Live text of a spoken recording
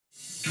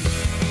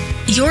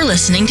You're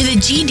listening to the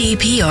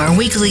GDPR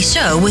Weekly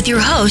Show with your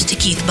host,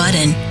 Keith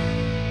Budden.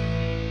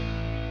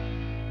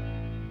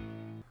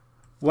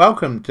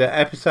 Welcome to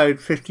episode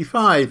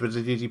 55 of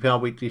the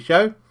GDPR Weekly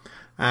Show.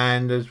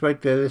 And as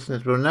regular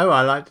listeners will know,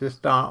 I like to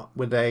start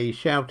with a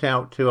shout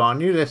out to our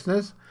new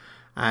listeners.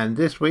 And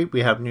this week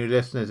we have new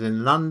listeners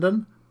in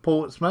London,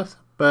 Portsmouth,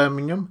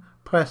 Birmingham,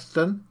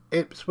 Preston,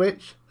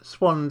 Ipswich,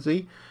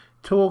 Swansea,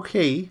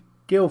 Torquay,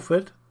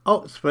 Guildford,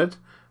 Oxford,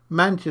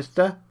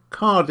 Manchester,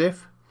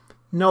 Cardiff,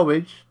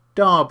 Norwich,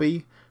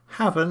 Derby,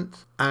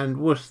 Havant and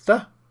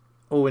Worcester,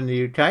 all in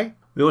the UK.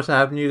 We also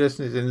have new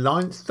listeners in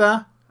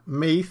Leinster,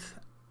 Meath,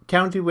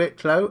 County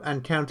Wicklow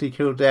and County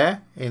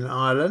Kildare in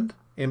Ireland,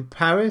 in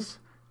Paris,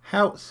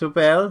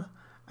 Haute-Savel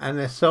and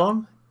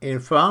Essonne in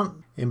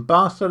France, in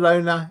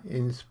Barcelona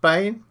in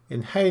Spain,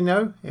 in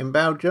Hainaut in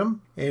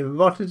Belgium, in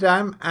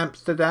Rotterdam,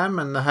 Amsterdam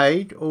and The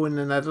Hague, all in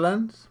the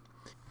Netherlands,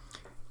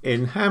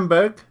 in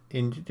Hamburg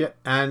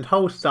and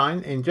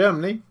Holstein in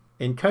Germany,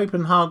 in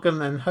Copenhagen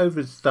and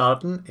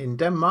Hovedstaden in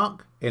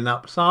Denmark, in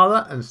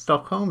Uppsala and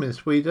Stockholm in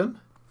Sweden,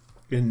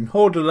 in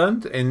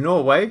Hordaland in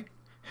Norway,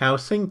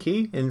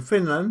 Helsinki in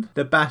Finland,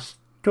 the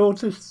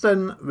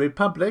Bashkortostan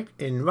Republic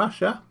in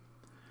Russia,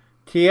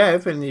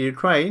 Kiev in the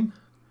Ukraine,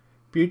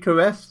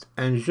 Bucharest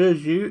and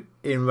Giurgiu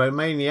in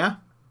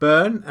Romania,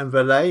 Bern and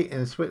Valais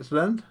in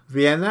Switzerland,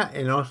 Vienna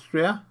in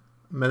Austria,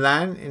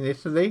 Milan in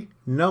Italy,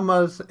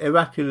 Nomos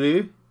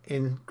Irakoulou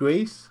in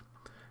Greece,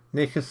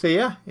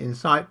 Nicosia in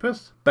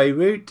Cyprus,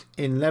 Beirut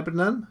in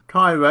Lebanon,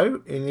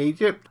 Cairo in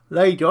Egypt,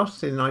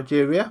 Lagos in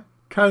Nigeria,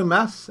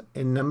 Comas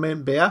in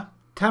Namibia,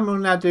 Tamil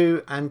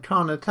Nadu and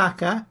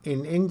Karnataka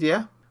in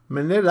India,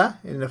 Manila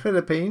in the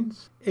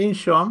Philippines,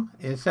 Incheon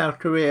in South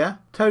Korea,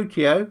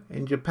 Tokyo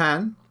in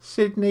Japan,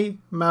 Sydney,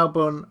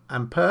 Melbourne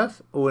and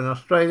Perth, all in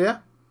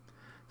Australia,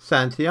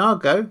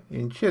 Santiago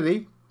in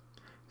Chile,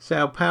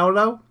 Sao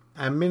Paulo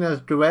and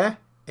Minas Gerais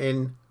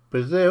in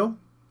Brazil,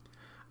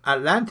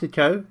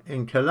 Atlantico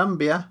in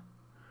Colombia,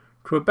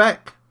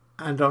 Quebec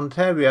and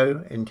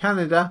Ontario in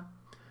Canada,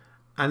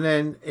 and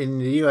then in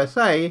the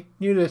USA,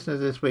 new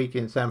listeners this week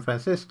in San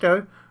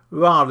Francisco,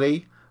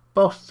 Raleigh,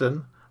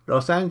 Boston,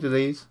 Los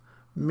Angeles,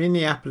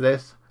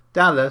 Minneapolis,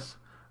 Dallas,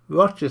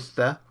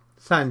 Rochester,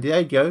 San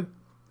Diego,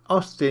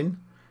 Austin,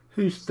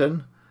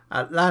 Houston,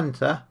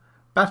 Atlanta,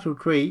 Battle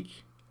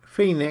Creek,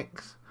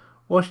 Phoenix,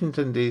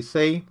 Washington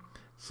DC,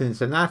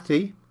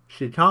 Cincinnati,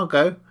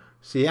 Chicago,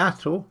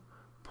 Seattle,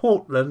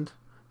 Portland,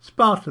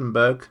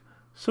 Spartanburg,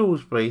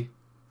 Salisbury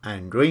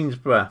and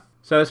Greensboro.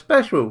 So a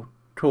special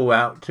call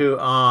out to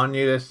our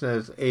new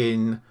listeners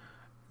in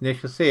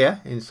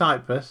Nicosia in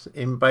Cyprus,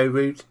 in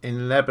Beirut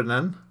in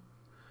Lebanon,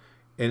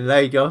 in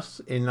Lagos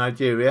in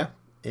Nigeria,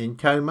 in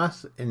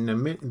Comas in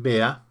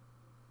Namibia,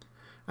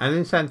 and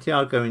in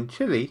Santiago in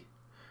Chile,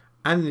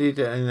 and in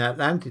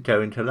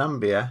Atlantico in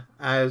Colombia,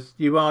 as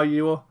you are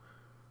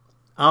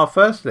our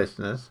first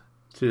listeners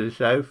to the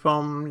show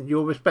from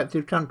your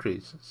respective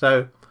countries.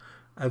 So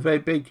a very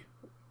big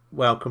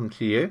welcome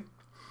to you,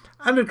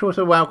 and of course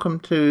a welcome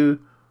to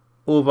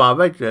all of our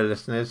regular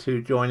listeners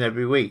who join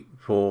every week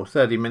for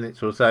 30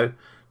 minutes or so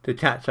to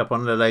catch up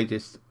on the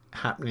latest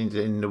happenings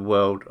in the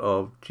world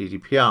of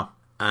GDPR.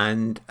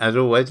 And as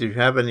always, if you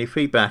have any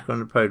feedback on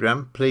the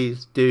programme,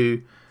 please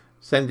do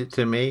send it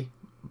to me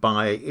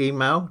by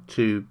email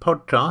to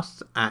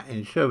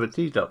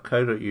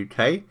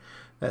podcasts@insurety.co.uk.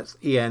 That's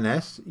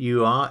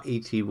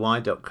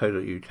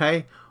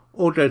ENSURETY.co.uk,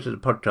 or go to the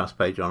podcast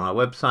page on our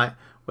website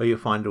where you'll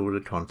find all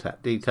the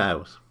contact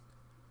details.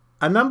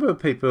 A number of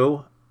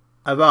people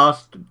have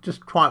asked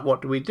just quite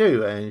what do we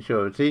do at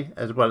Insurety,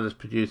 as well as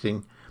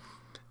producing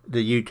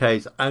the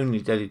UK's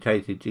only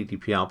dedicated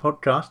GDPR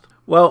podcast.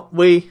 Well,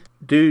 we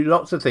do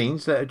lots of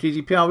things that are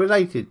GDPR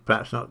related,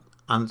 perhaps not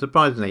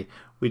unsurprisingly.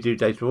 We do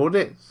data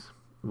audits,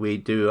 we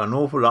do an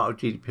awful lot of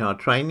GDPR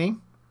training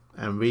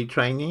and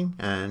retraining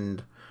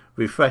and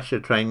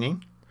refresher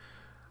training.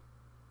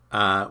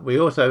 We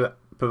also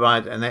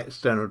provide an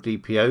external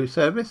DPO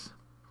service,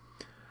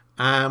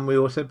 and we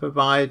also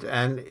provide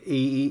an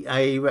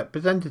EEA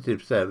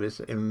representative service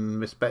in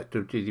respect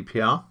of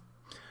GDPR.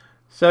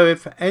 So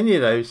if any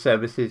of those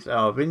services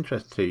are of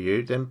interest to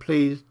you, then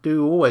please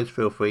do always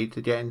feel free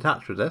to get in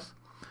touch with us.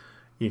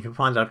 You can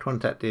find our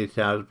contact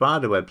details via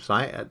the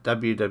website at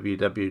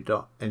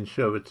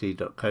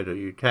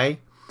www.insurety.co.uk,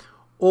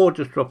 or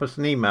just drop us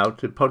an email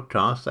to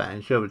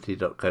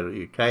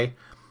podcast@insurety.co.uk,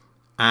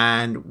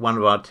 and one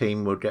of our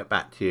team will get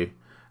back to you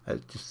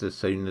just as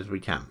soon as we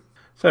can.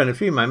 So in a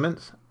few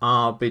moments,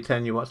 I'll be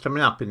telling you what's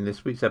coming up in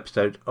this week's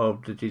episode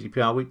of the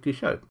GDPR Weekly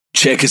Show.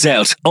 Check us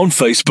out on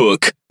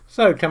Facebook.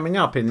 So coming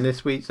up in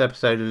this week's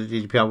episode of the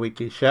GDPR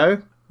Weekly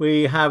Show,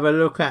 we have a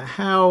look at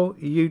how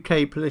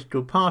UK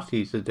political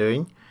parties are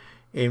doing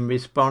in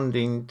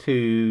responding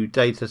to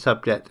data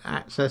subject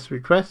access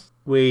requests.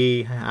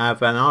 We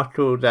have an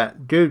article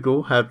that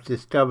Google have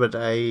discovered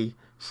a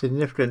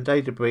significant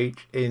data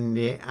breach in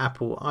the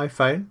Apple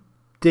iPhone.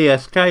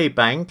 DSK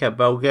Bank, a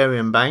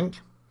Bulgarian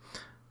bank,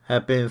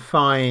 have been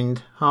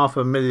fined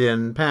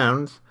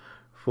 £500,000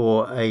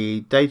 for a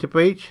data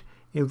breach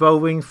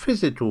involving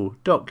physical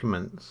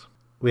documents.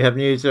 We have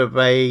news of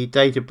a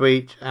data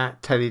breach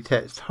at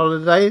Teletext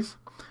Holidays,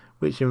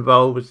 which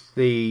involves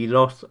the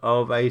loss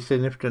of a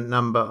significant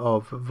number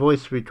of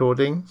voice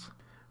recordings.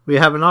 We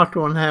have an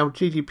article on how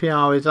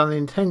GDPR is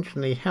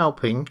unintentionally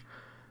helping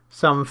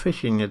some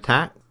phishing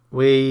attack.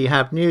 We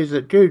have news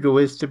that Google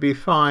is to be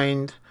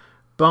fined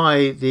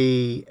by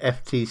the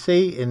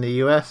FTC in the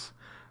US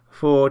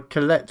for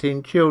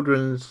collecting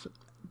children's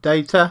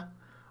data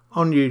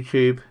on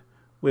YouTube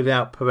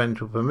without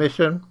parental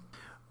permission.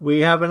 We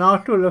have an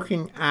article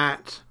looking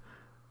at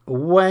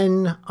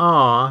when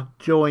are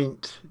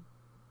joint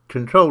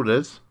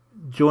controllers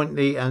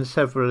jointly and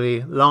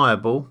severally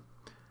liable,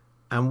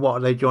 and what are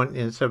they jointly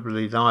and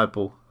severally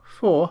liable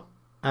for.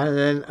 And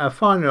then a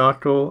final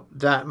article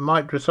that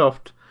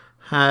Microsoft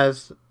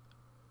has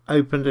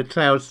opened a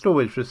cloud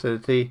storage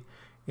facility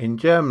in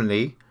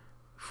Germany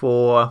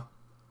for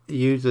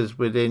users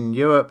within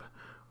Europe,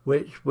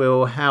 which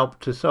will help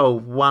to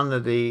solve one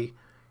of the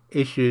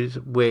issues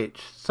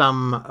which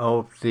some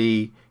of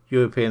the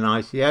European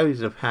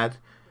ICOs have had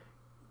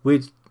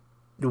with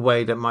the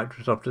way that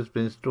Microsoft has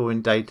been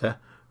storing data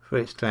for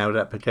its cloud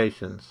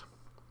applications.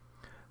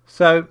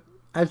 So,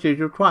 as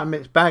usual, quite a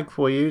mixed bag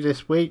for you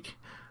this week.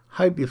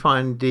 Hope you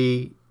find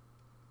the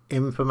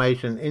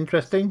information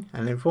interesting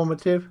and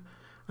informative,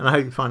 and I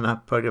hope you find the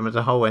program as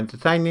a whole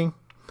entertaining.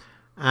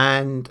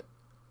 And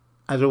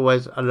as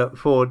always, I look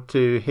forward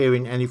to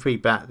hearing any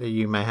feedback that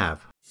you may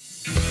have.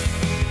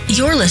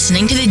 You're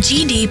listening to the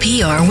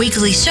GDPR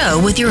Weekly Show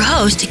with your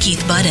host,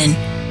 Keith Budden.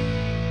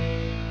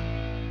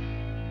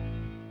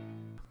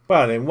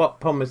 Well, in what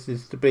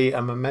promises to be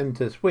a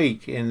momentous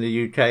week in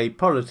the UK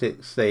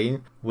politics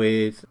scene,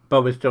 with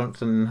Boris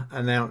Johnson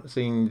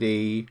announcing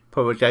the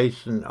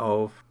prorogation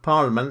of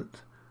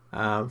Parliament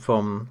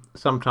from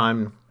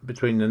sometime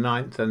between the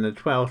 9th and the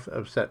 12th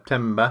of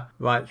September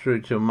right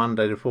through till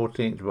Monday the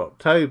 14th of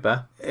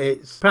October,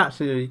 it's perhaps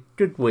a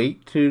good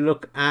week to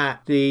look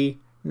at the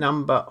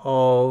number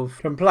of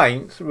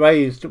complaints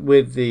raised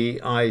with the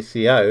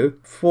ICO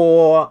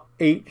for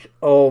each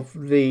of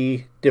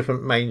the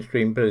different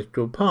mainstream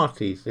political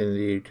parties in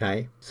the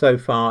UK so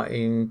far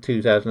in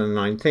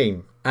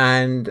 2019.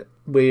 And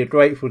we are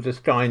grateful to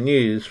Sky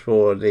News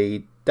for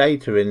the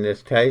data in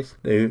this case.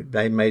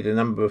 They made a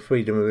number of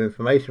Freedom of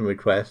Information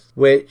requests,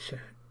 which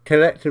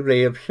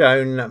collectively have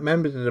shown that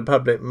members of the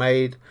public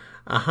made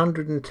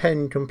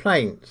 110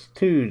 complaints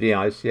to the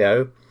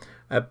ICO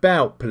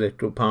about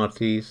political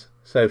parties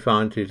so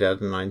far in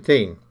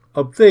 2019.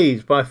 Of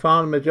these, by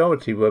far the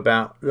majority were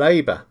about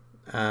Labour.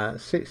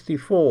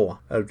 64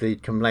 of the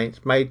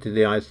complaints made to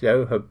the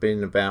ICO have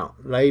been about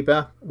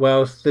Labour,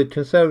 whilst the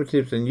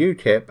Conservatives and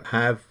UKIP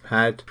have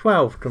had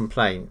 12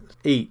 complaints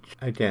each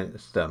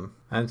against them.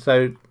 And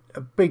so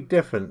a big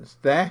difference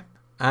there.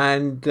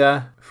 And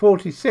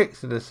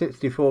 46 of the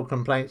 64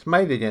 complaints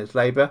made against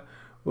Labour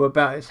were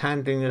about its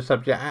handling of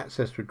subject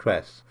access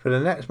requests. For the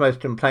next most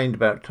complained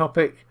about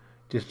topic,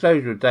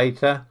 disclosure of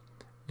data,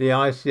 the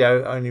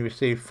ICO only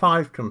received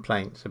 5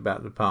 complaints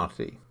about the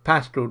party.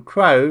 Pascal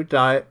Crowe,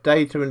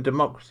 Data and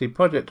Democracy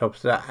Project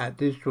Officer at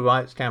Digital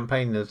Rights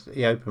Campaigners,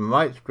 the Open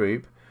Rights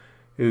Group,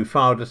 who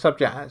filed a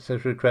subject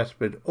access request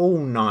with all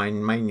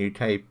 9 main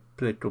UK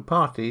political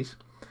parties,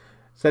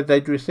 said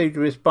they'd received a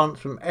response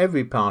from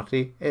every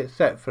party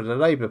except for the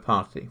Labour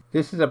Party.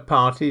 This is a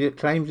party that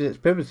claims in its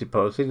privacy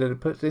policy that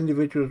it puts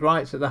individuals'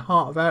 rights at the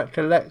heart of how it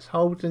collects,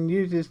 holds and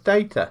uses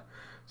data,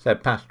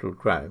 said Pascal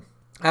Crowe.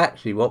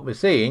 Actually, what we're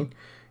seeing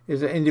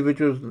is that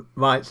individuals'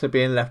 rights are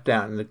being left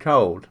out in the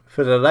cold.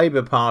 For the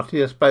Labour Party,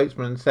 a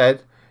spokesman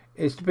said,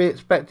 it's to be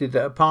expected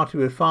that a party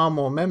with far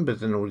more members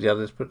than all the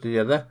others put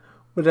together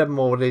would have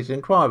more of these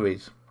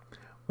inquiries.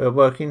 We're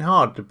working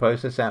hard to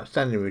process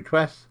outstanding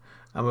requests,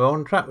 and we're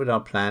on track with our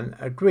plan,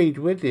 agreed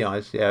with the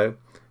ICO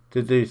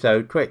to do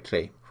so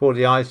quickly. For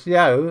the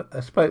ICO,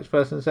 a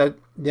spokesperson said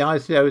the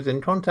ICO is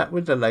in contact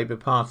with the Labour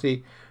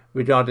Party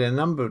regarding a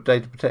number of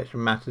data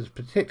protection matters,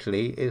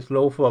 particularly its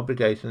lawful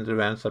obligations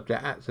around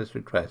subject access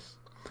requests.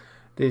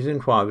 These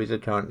inquiries are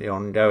currently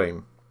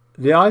ongoing.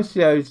 The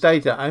ICO's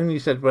data only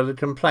said whether a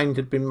complaint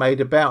had been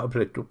made about a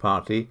political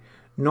party,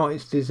 not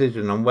its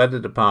decision on whether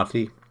the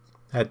party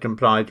had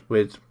complied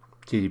with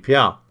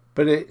GDPR.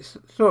 But it's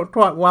sort of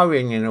quite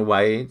worrying in a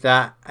way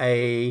that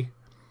a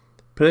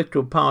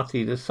political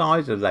party the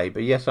size of Labour,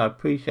 yes, I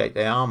appreciate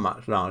they are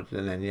much larger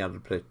than any other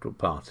political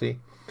party,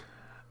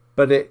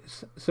 but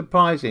it's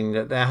surprising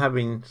that they're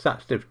having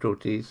such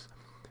difficulties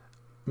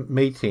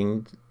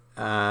meeting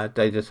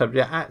data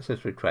subject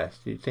access requests.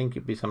 You'd think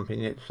it'd be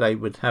something that they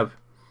would have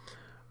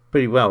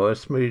pretty well a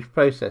smooth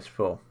process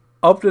for.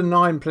 Of the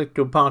 9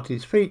 political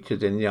parties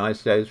featured in the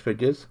ICO's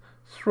figures,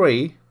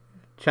 3,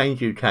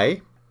 Change UK,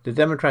 the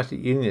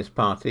Democratic Unionist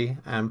Party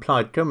and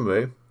Plaid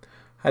Cymru,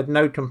 had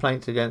no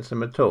complaints against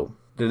them at all.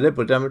 The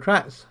Liberal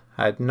Democrats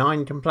had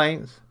 9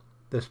 complaints,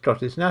 the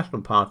Scottish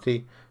National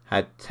Party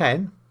had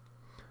 10,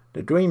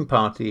 the Green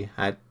Party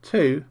had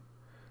 2,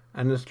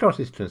 and the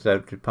Scottish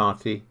Conservative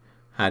Party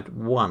had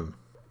 1.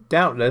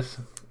 Doubtless,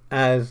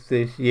 as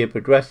this year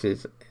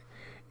progresses,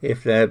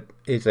 if there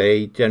is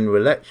a general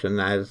election,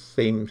 as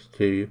seems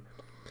to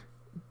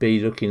be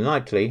looking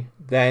likely,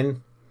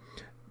 then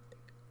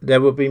there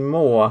will be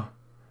more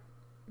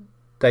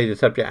data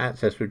subject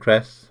access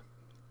requests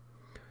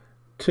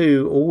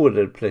to all of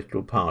the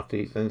political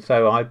parties. And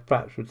so I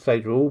perhaps would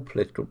say to all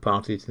political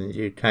parties in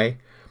the UK,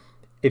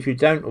 if you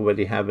don't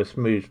already have a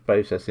smooth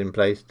process in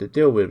place to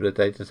deal with the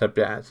data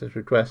subject access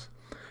requests,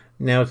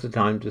 now's the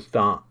time to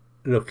start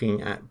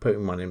looking at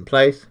putting one in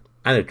place.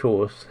 And of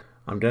course,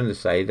 I'm going to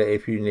say that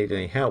if you need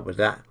any help with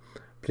that,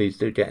 please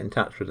do get in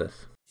touch with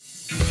us.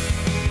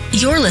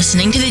 You're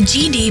listening to the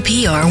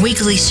GDPR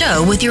Weekly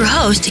Show with your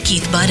host,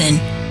 Keith Budden.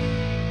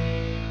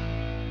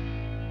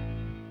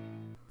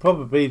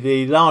 Probably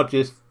the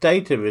largest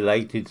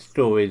data-related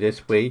story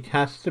this week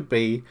has to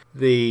be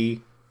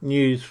the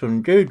news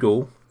from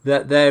Google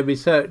that their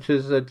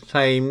researchers had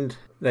claimed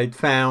they'd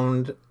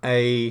found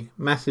a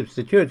massive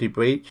security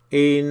breach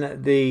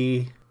in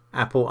the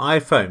Apple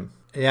iPhone.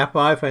 The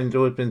Apple iPhone's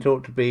always been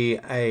thought to be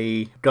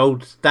a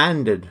gold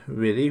standard,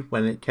 really,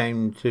 when it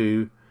came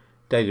to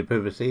data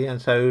privacy,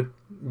 and so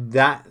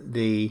that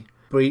the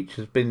breach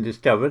has been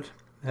discovered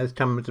has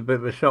come as a bit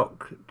of a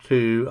shock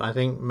to, I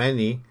think,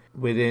 many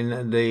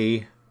within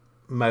the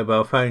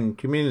mobile phone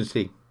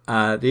community.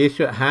 The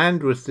issue at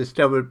hand was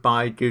discovered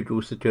by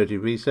Google security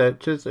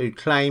researchers who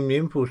claim the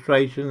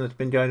infiltration has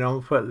been going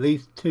on for at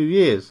least 2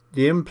 years.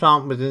 The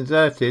implant was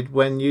inserted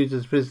when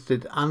users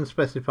visited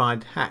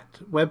unspecified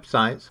hacked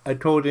websites,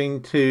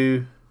 according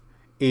to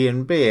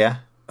Ian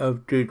Beer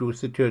of Google's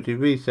security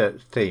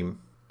research team.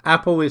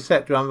 Apple is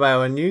set to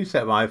unveil a new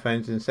set of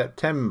iPhones in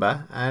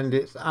September, and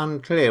it's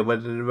unclear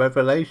whether the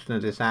revelation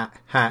of this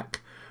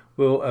hack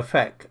will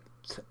affect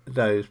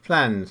those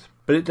plans.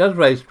 But it does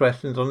raise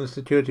questions on the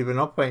security of an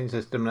operating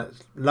system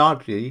that's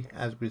largely,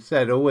 as we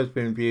said, always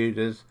been viewed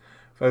as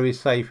very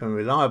safe and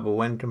reliable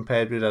when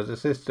compared with other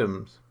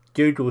systems.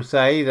 Google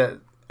say that,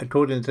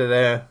 according to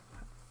their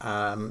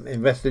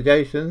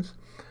investigations,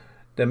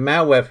 the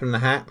malware from the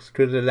hacks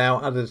could allow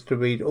others to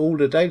read all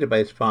the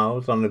database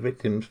files on the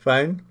victim's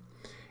phone,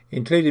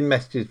 including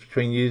messages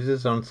between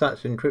users on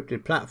such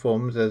encrypted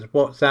platforms as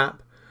WhatsApp,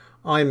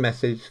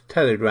 iMessage,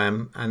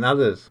 Telegram and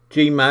others.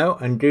 Gmail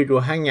and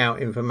Google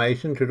Hangout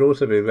information could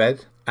also be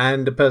read,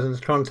 and the person's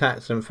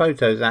contacts and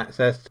photos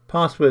accessed.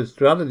 Passwords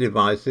to other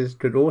devices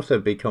could also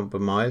be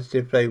compromised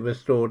if they were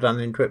stored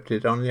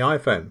unencrypted on the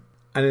iPhone.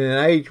 And in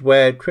an age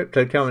where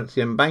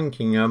cryptocurrency and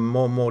banking are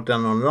more and more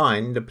done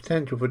online, the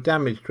potential for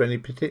damage to any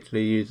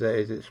particular user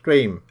is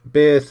extreme.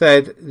 Beer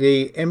said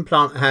the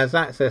implant has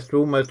access to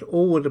almost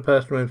all of the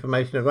personal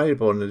information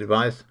available on the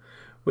device,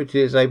 which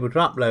it is able to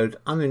upload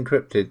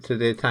unencrypted to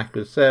the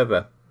attacker's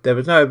server. There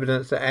was no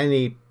evidence that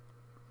any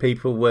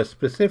people were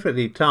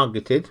specifically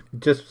targeted.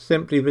 Just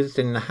simply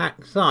visiting the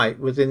hacked site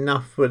was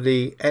enough for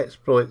the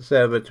exploit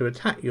server to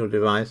attack your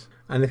device,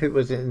 and if it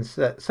was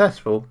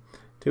successful,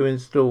 to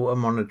install a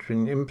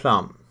monitoring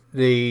implant.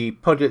 The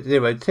Project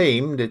Zero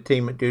team, the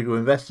team at Google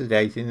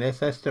investigating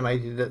this,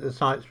 estimated that the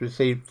sites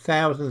received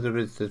thousands of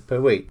visitors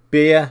per week.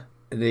 Beer,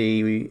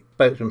 the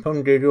spokesman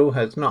from Google,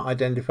 has not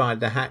identified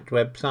the hacked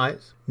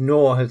websites,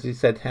 nor has he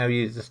said how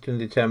users can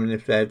determine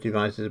if their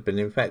devices have been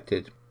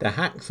infected. The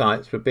hacked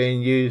sites were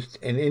being used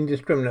in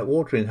indiscriminate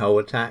watering hole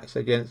attacks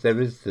against their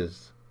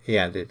visitors, he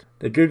added.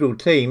 The Google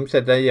team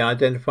said they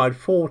identified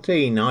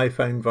 14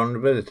 iPhone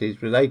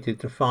vulnerabilities related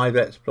to 5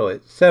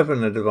 exploits.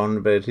 7 of the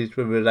vulnerabilities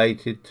were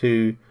related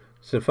to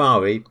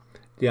Safari,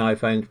 the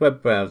iPhone's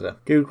web browser.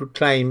 Google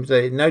claims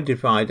that it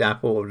notified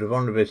Apple of the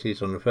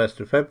vulnerabilities on the 1st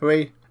of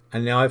February,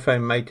 and the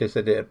iPhone maker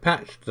said it had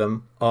patched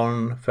them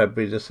on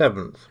February the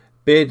 7th.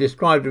 Beer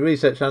described the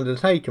research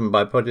undertaken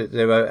by Project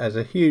Zero as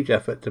a huge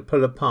effort to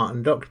pull apart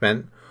and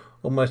document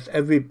almost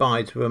every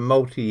bite of a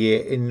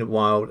multi-year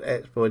in-the-wild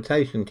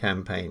exploitation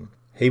campaign.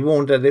 He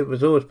warned that it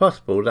was always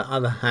possible that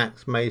other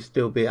hacks may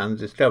still be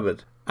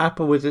undiscovered.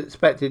 Apple was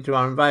expected to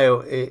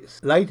unveil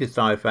its latest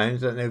iPhones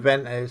at an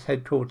event at its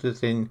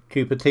headquarters in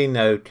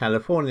Cupertino,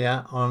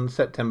 California on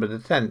September the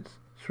 10th.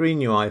 3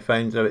 new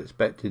iPhones are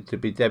expected to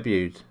be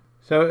debuted.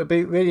 So it'll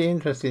be really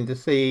interesting to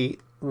see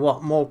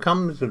what more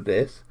comes of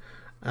this.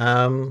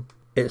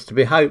 It's to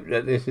be hoped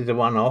that this is a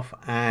one-off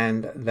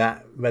and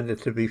that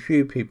relatively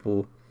few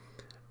people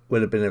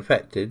will have been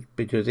affected,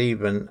 because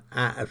even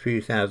at a few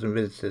thousand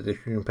visitors, if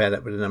you compare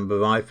that with the number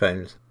of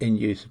iPhones in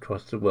use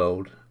across the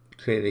world,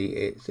 clearly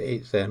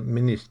it's a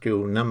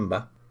minuscule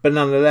number. But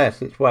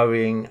nonetheless, it's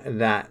worrying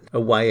that a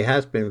way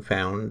has been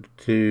found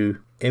to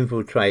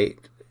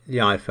infiltrate the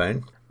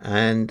iPhone,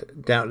 and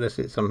doubtless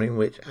it's something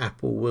which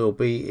Apple will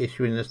be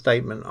issuing a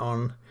statement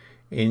on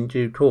in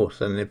due course,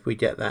 and if we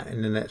get that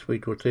in the next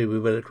week or two, we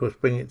will of course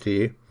bring it to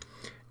you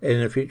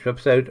in a future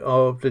episode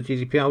of the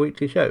GDPR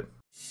Weekly Show.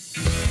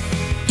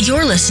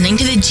 You're listening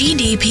to the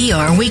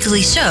GDPR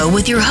Weekly Show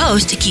with your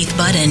host, Keith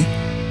Budden.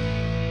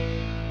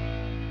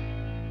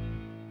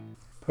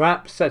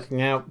 Perhaps setting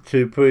out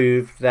to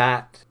prove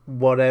that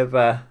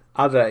whatever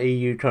other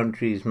EU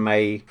countries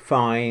may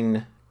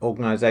fine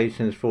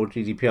organisations for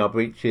GDPR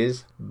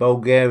breaches,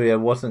 Bulgaria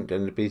wasn't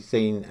going to be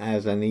seen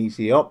as an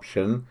easy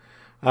option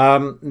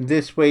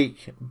This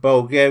week,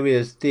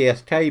 Bulgaria's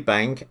DSK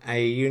Bank,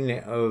 a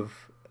unit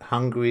of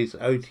Hungary's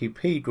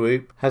OTP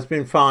group, has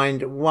been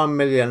fined 1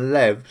 million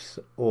levs,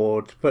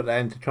 or to put that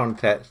into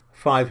context,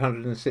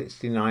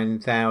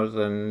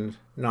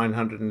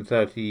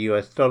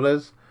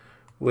 $569,930,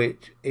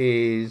 which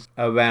is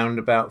around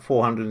about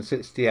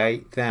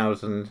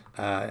 468,000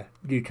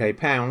 UK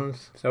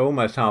pounds, so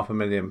almost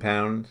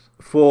 £500,000,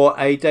 for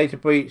a data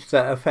breach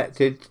that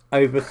affected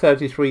over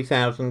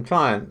 33,000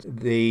 clients.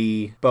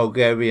 The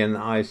Bulgarian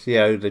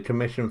ICO, the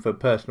Commission for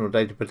Personal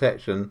Data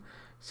Protection,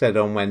 said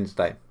on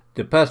Wednesday.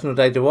 The Personal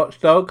Data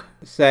Watchdog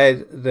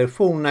said the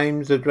full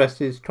names,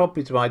 addresses,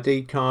 copies of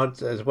ID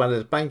cards, as well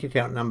as bank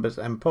account numbers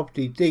and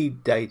property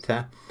deed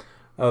data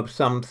of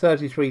some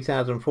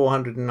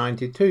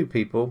 33,492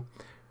 people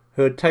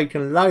who had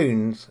taken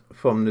loans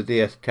from the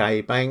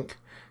DSK Bank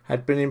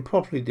had been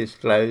improperly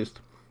disclosed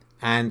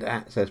and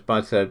accessed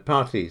by third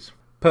parties.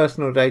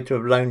 Personal data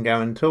of loan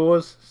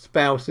guarantors,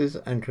 spouses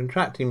and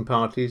contracting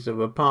parties that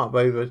were part of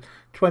over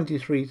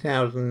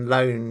 23,000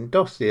 loan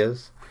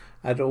dossiers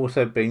had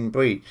also been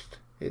breached,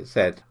 it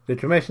said. The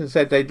Commission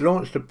said they'd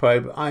launched a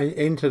probe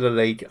into the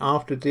leak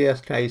after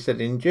DSK said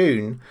in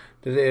June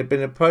that it had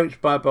been approached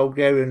by a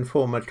Bulgarian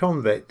former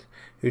convict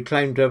who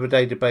claimed to have a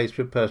database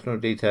with personal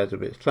details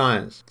of its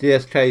clients.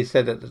 DSK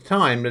said at the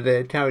time that it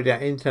had carried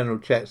out internal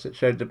checks that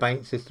showed the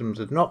bank systems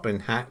had not been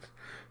hacked,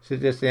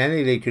 suggesting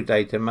any leak of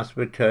data must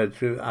have occurred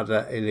through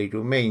other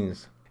illegal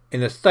means.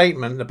 In a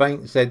statement, the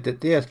bank said that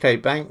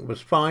DSK Bank was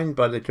fined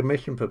by the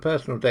Commission for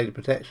Personal Data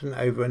Protection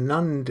over a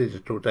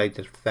non-digital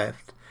data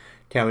theft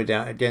carried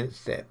out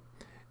against it.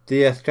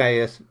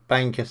 DSK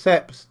Bank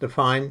accepts the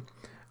fine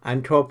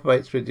and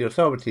cooperates with the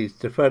authorities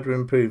to further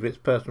improve its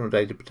personal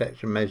data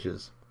protection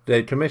measures.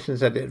 The Commission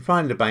said it had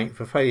fined the bank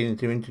for failing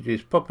to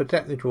introduce proper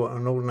technical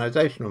and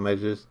organisational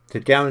measures to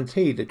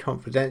guarantee the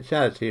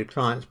confidentiality of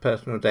clients'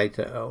 personal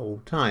data at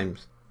all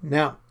times.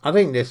 Now, I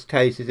think this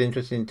case is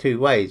interesting in two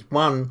ways.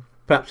 One,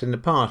 perhaps in the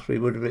past we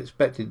would have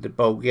expected the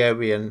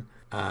Bulgarian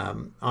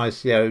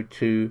ICO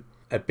to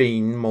have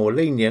been more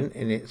lenient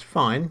in its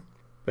fine,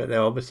 but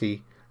they're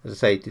obviously, as I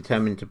say,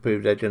 determined to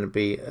prove they're going to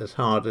be as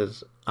hard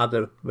as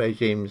other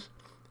regimes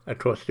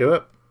across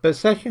Europe. But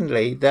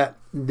secondly, that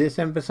this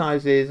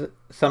emphasises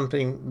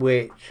something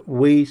which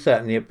we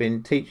certainly have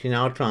been teaching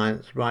our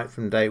clients right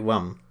from day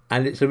one,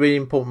 and it's a really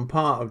important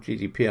part of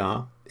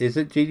GDPR, is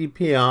that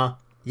GDPR,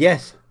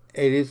 yes,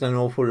 it is an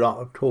awful lot,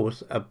 of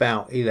course,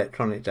 about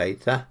electronic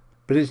data,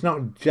 but it's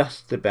not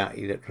just about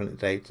electronic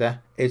data,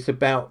 it's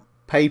about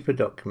paper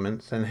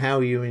documents and how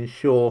you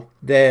ensure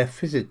their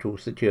physical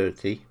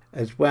security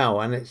as well.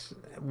 And it's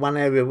one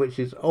area which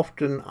is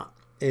often,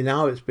 in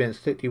our experience,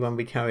 particularly when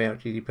we carry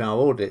out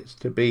GDPR audits,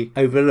 to be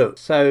overlooked.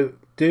 So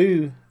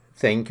do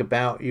think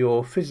about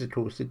your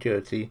physical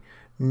security,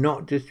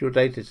 not just your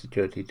data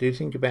security. Do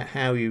think about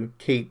how you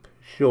keep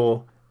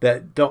sure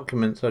that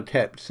documents are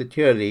kept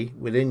securely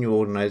within your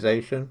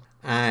organisation,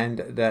 and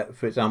that,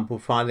 for example,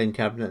 filing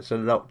cabinets are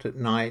locked at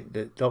night,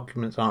 that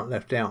documents aren't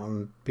left out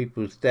on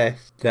people's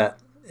desks, that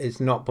it's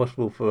not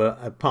possible for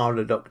a pile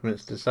of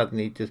documents to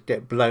suddenly just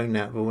get blown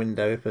out of a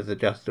window if there's a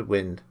gust of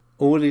wind.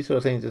 All these sort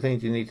of things are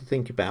things you need to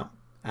think about.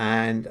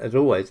 And as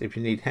always, if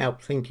you need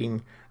help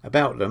thinking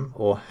about them,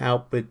 or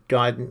help with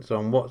guidance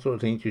on what sort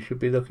of things you should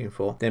be looking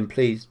for, then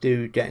please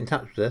do get in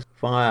touch with us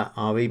via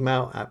our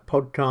email at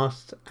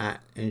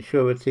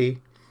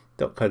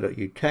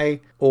podcasts@insurity.co.uk,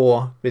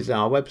 or visit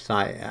our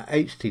website at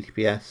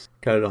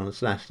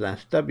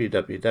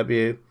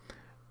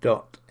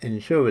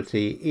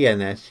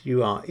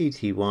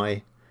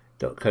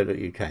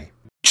https://www.insurity.co.uk.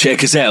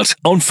 Check us out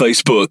on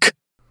Facebook.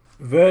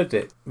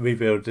 Verdict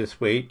revealed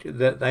this week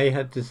that they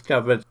had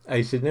discovered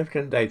a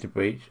significant data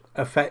breach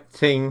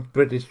affecting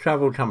British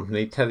travel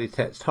company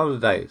Teletext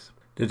Holidays.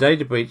 The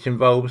data breach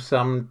involves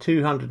some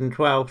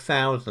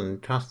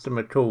 212,000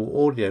 customer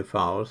call audio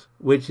files,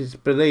 which is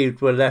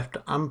believed were left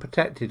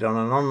unprotected on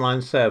an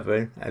online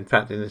server, in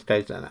fact in this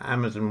case an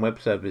Amazon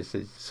Web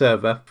Services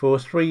server, for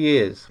 3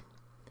 years,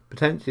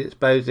 potentially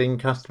exposing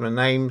customer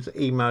names,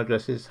 email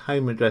addresses,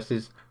 home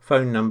addresses,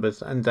 phone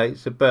numbers and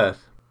dates of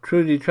birth.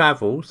 Truly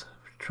Travels,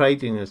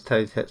 trading as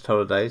Teletext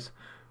Holidays,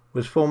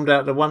 was formed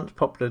out of the once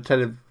popular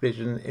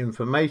television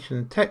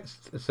information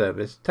text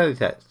service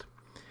Teletext.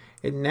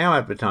 It now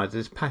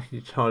advertises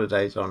package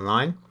holidays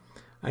online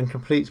and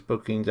completes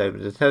bookings over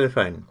the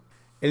telephone.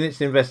 In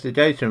its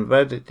investigation,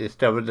 Verdict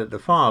discovered that the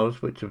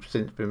files, which have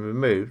since been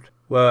removed,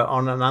 were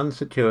on an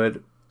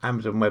unsecured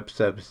Amazon Web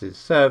Services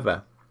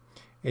server.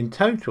 In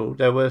total,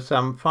 there were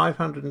some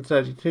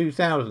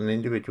 532,000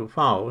 individual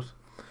files.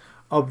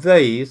 Of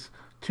these,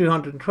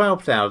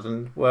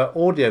 212,000 were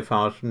audio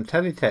files from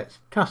Teletext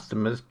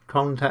customers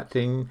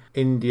contacting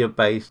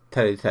India-based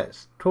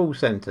Teletext call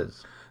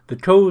centres. The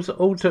calls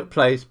all took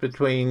place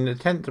between the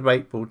 10th of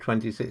April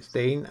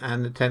 2016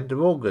 and the 10th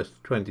of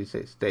August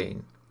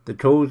 2016. The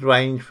calls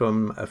range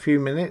from a few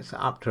minutes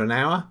up to an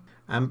hour,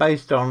 and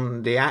based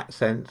on the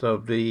accents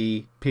of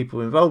the people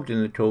involved in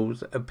the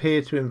calls,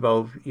 appear to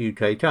involve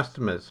UK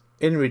customers.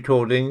 In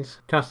recordings,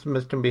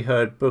 customers can be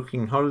heard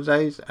booking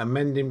holidays,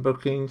 amending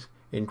bookings,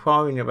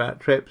 inquiring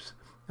about trips,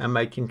 and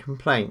making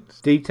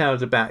complaints.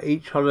 Details about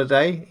each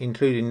holiday,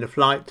 including the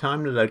flight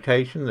time, the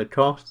location, the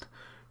cost,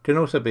 can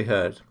also be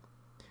heard.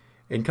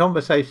 In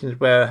conversations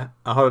where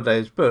a holiday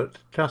is booked,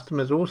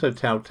 customers also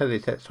tell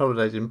Teletext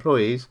Holidays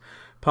employees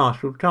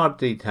partial card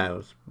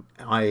details,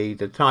 i.e.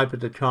 the type of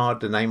the card,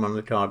 the name on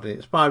the card and the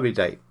expiry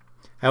date.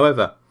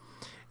 However,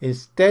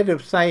 instead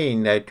of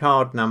saying their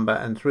card number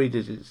and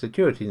 3-digit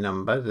security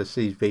number, the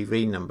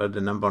CVV number,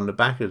 the number on the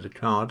back of the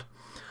card,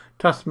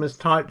 customers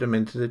type them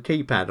into the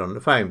keypad on the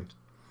phone,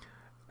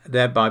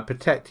 thereby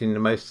protecting the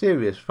most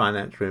serious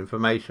financial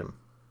information.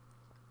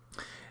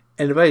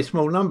 In a very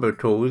small number of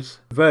calls,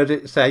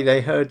 verdicts say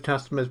they heard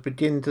customers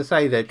begin to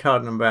say their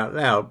card number out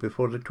loud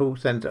before the call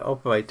centre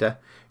operator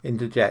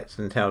interjects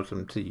and tells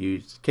them to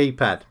use the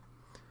keypad.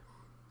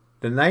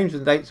 The names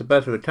and dates of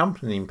birth of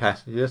accompanying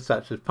passengers,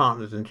 such as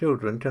partners and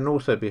children, can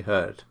also be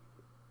heard.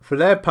 For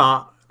their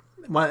part,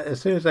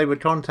 as soon as they were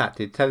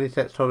contacted,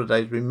 Teletext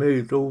Holidays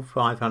removed all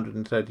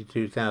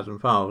 532,000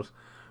 files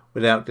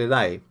without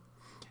delay.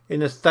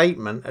 In a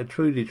statement, a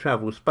Truly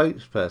Travel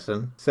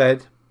spokesperson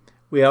said,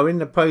 "We are in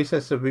the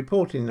process of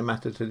reporting the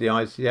matter to the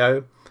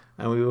ICO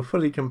and we will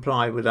fully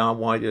comply with our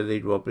wider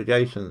legal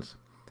obligations.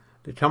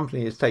 The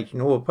company is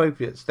taking all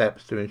appropriate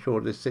steps to ensure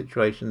this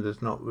situation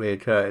does not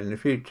reoccur in the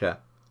future."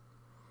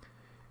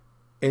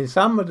 In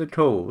some of the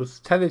calls,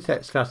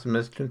 Teletext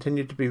customers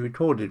continued to be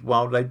recorded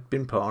while they'd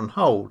been put on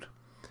hold.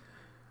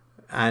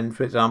 And,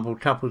 for example,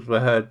 couples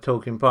were heard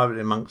talking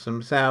privately amongst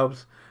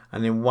themselves,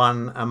 and in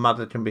one, a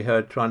mother can be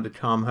heard trying to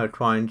calm her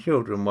crying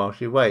children while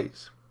she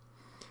waits.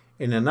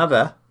 In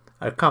another,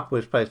 a couple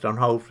is placed on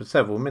hold for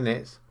several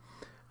minutes,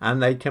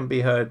 and they can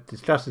be heard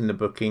discussing the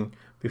booking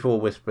before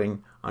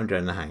whispering, "I'm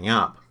going to hang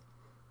up."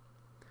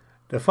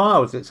 The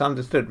files, it's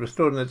understood, were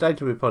stored in a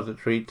data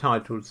repository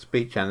titled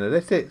Speech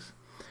Analytics.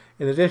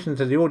 In addition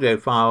to the audio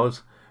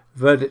files,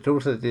 Verdict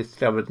also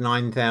discovered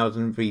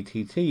 9,000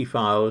 VTT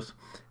files,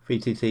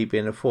 VTT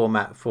being a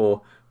format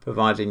for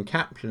providing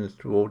captions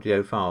to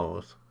audio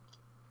files.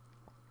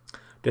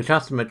 The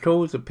customer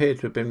calls appear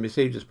to have been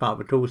received as part of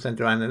a call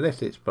centre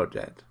analytics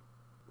project.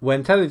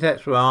 When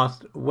Teletext were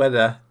asked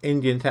whether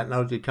Indian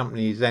technology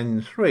company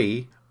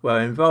Zen3 were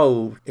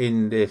involved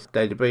in this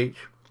data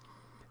breach,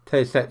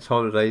 Teletext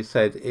Holidays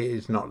said it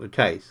is not the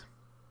case.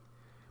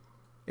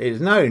 It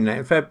is known that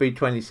in February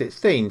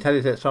 2016,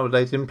 Teletext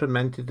Holidays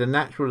implemented the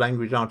Natural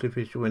Language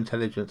Artificial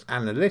Intelligence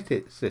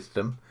Analytics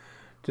system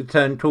to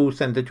turn call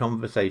centre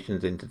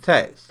conversations into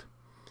text.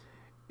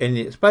 In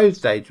the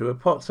exposed data,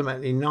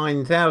 approximately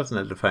 9,000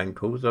 of the phone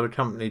calls are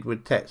accompanied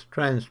with text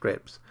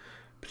transcripts,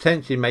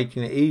 potentially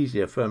making it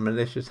easier for a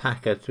malicious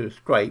hacker to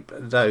scrape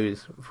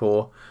those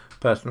for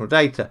personal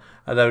data.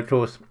 Although, of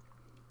course,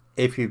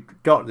 if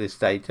you've got this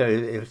data,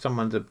 if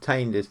someone's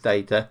obtained this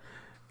data,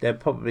 they're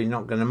probably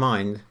not going to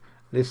mind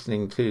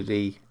listening to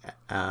the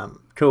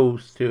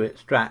calls to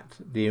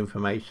extract the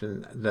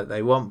information that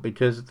they want,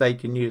 because they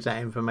can use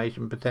that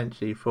information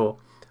potentially for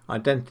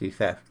identity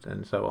theft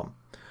and so on.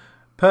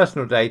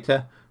 Personal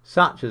data,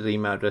 such as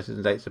email addresses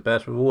and dates of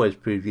birth, will always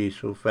prove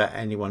useful for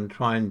anyone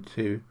trying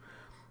to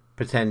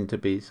pretend to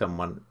be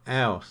someone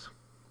else.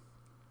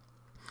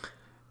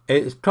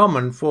 It's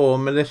common for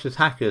malicious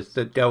hackers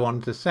to go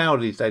on to sell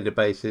these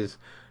databases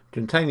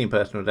containing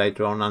personal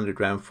data on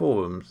underground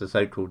forums, the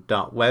so-called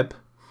dark web,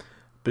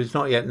 but it's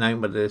not yet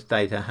known whether this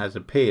data has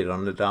appeared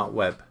on the dark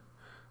web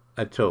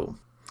at all.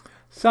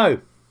 So,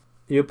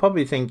 you're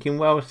probably thinking,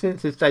 well,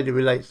 since this data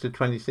relates to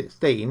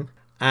 2016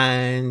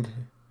 and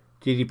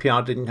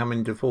GDPR didn't come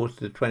into force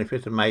to the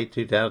 25th of May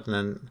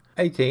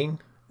 2018,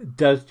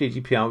 does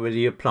GDPR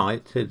really apply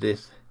to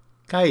this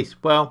case?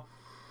 Well,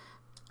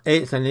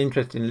 it's an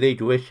interesting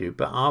legal issue,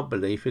 but our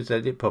belief is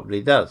that it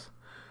probably does,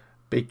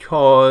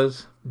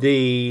 because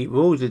the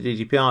rules of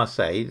GDPR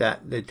say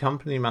that the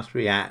company must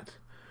react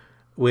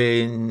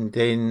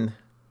within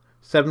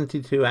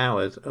 72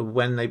 hours of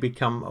when they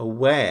become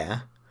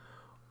aware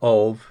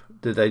of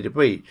the data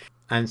breach.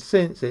 And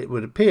since it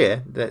would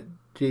appear that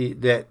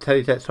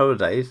Teletext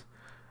Holidays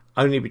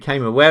only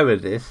became aware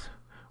of this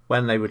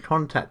when they were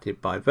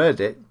contacted by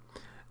Verdict,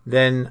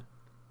 then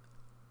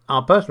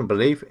our personal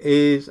belief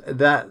is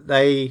that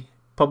they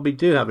probably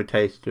do have a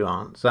case to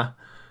answer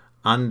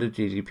under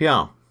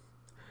GDPR.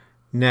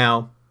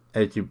 Now,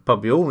 as you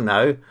probably all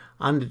know,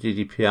 under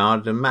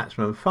GDPR, the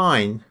maximum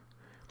fine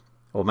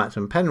or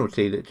maximum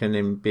penalty that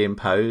can be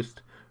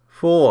imposed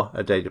for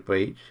a data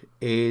breach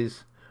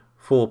is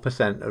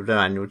 4% of their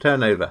annual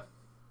turnover.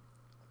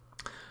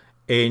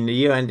 In the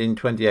year ending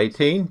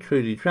 2018,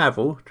 Truly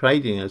Travel,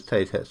 trading as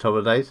Teletext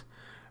Holidays,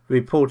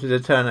 reported a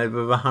turnover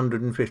of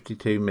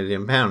 £152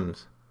 million,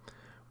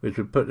 which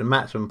would put the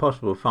maximum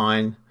possible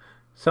fine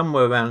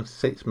somewhere around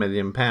 £6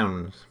 million.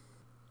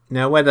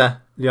 Now,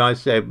 whether the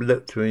ICO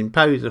look to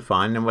impose a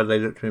fine, and whether they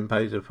look to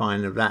impose a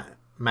fine of that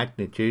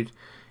magnitude,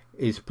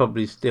 is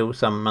probably still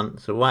some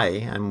months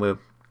away, and we'll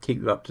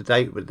keep you up to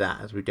date with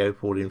that as we go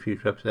forward in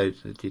future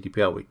episodes of the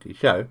GDPR Weekly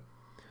Show.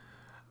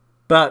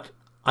 But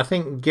I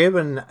think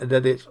given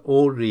that it's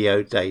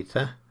audio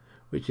data,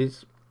 which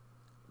is,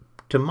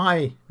 to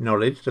my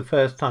knowledge, the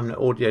first time that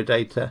audio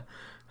data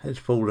has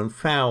fallen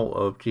foul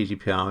of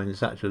GDPR in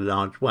such a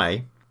large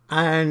way,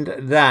 and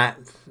that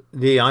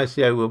the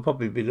ICO will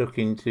probably be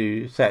looking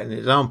to set an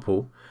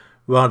example,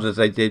 rather as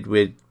they did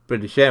with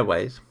British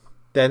Airways,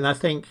 then I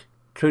think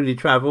Truly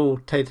Travel,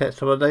 Teletext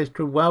Holidays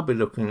could well be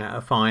looking at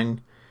a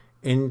fine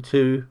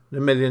into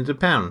the millions of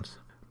pounds,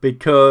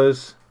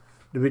 because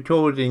the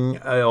recording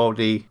or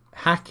the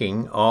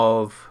hacking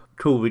of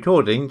call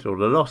recordings, or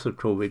the loss of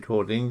call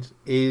recordings,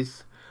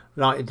 is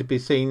likely to be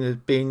seen as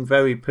being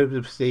very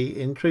privacy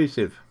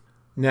intrusive.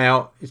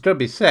 Now, it's got to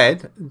be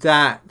said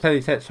that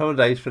Teletext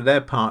Holidays, for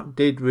their part,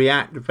 did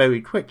react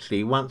very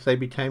quickly once they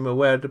became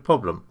aware of the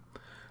problem.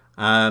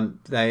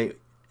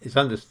 It's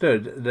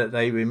understood that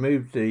they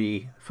removed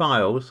the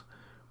files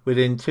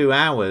within 2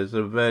 hours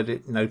of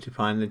verdict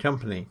notifying the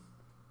company.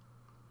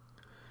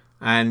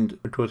 And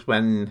of course,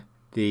 when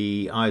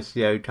the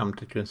ICO come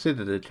to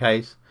consider the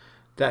case,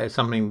 that is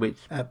something which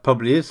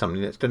probably is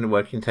something that's going to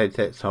work in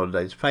Teletext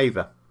Holidays'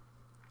 favour.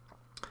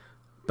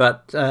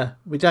 But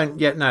we don't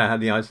yet know how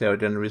the ICO are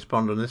going to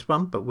respond on this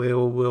one, but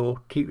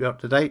we'll keep you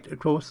up to date, of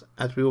course,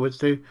 as we always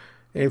do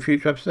in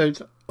future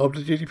episodes of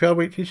the GDPR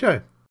Weekly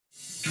Show.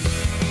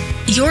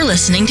 You're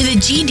listening to the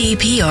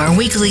GDPR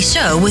Weekly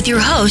Show with your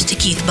host,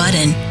 Keith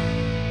Budden.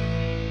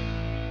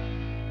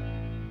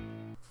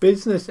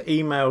 Business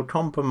email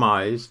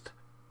compromised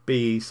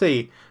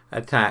BEC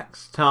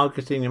attacks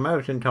targeting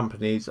American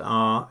companies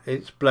are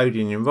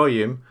exploding in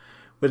volume,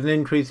 with an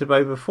increase of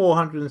over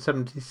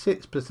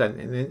 476%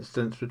 in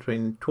incidents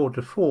between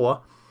Q4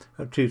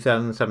 of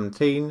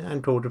 2017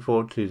 and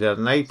Q4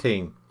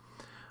 2018.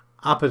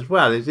 Up as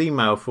well is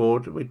email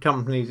fraud, with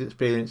companies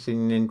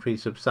experiencing an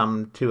increase of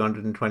some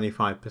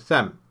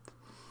 225%.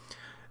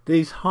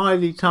 These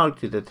highly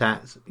targeted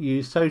attacks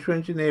use social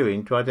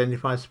engineering to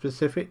identify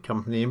specific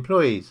company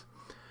employees,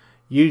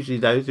 usually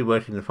those who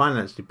work in the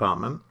finance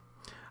department,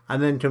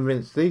 and then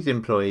convince these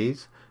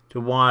employees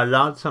to wire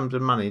large sums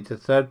of money to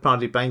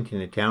third-party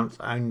banking accounts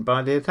owned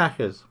by the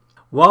attackers.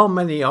 While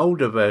many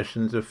older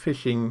versions of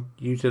phishing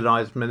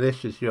utilise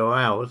malicious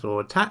URLs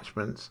or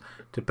attachments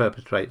to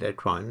perpetrate their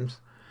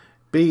crimes,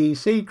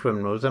 BEC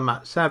criminals are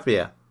much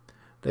savvier.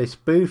 They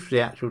spoof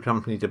the actual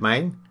company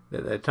domain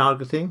that they're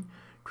targeting,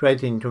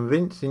 creating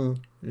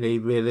convincingly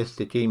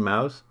realistic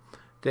emails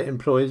that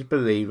employees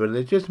believe are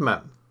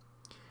legitimate.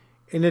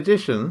 In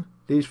addition,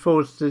 these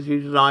fraudsters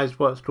utilise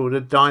what's called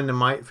a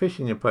dynamite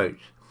phishing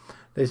approach.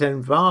 They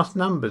send vast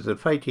numbers of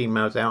fake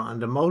emails out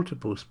under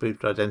multiple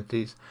spoofed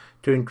identities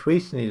to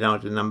increasingly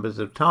larger numbers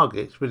of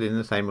targets within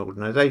the same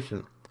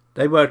organisation.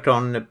 They work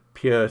on the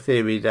pure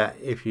theory that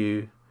if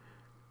you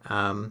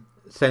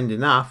send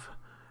enough,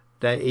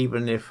 that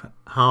even if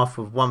half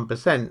of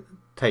 1%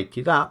 take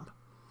it up,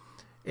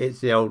 it's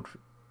the old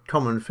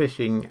common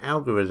phishing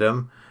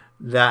algorithm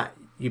that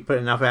you put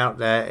enough out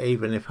there,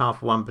 even if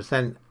half of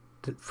 1%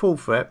 fall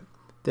for it,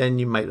 then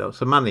you make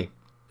lots of money.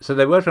 So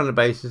they worked on the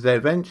basis that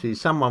eventually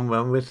someone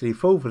will unwittingly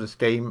fall for the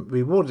scheme,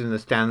 rewarding the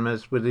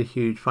scammers with a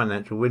huge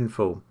financial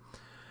windfall.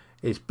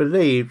 It's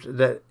believed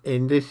that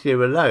in this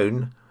year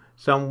alone,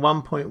 some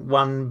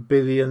 $1.1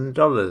 billion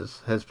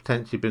has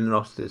potentially been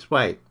lost this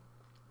way.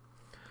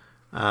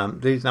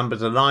 These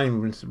numbers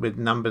align with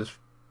numbers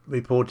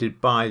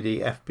reported by the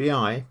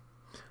FBI,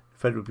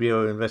 Federal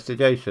Bureau of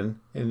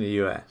Investigation, in the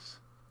US.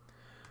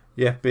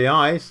 The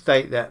FBI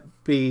state that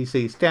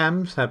BEC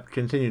scams have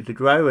continued to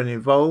grow and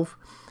evolve,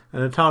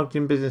 and are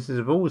targeting businesses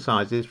of all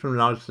sizes, from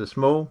large to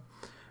small,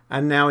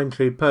 and now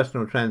include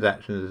personal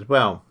transactions as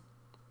well.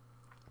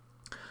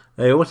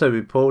 They also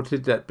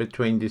reported that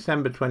between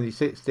December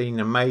 2016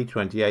 and May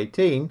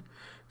 2018,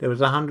 there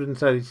was a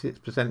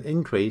 136%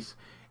 increase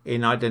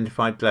in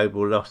identified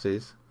global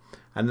losses,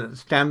 and that the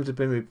scams have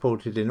been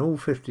reported in all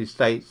 50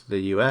 states of the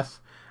US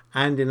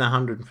and in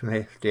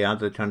 150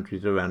 other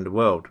countries around the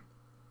world,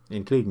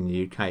 including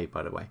the UK,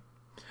 by the way.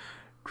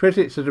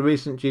 Critics of the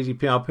recent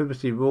GDPR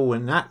privacy rule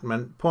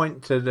enactment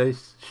point to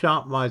this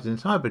sharp rise in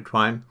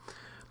cybercrime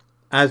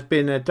as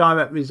being a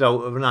direct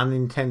result of an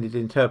unintended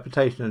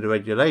interpretation of the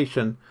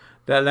regulation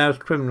that allows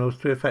criminals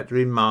to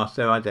effectively mask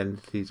their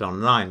identities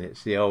online.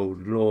 It's the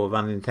old law of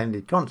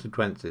unintended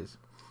consequences.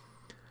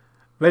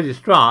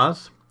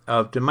 Registrars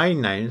of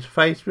domain names,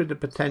 faced with the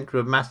potential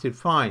of massive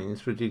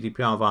fines for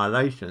GDPR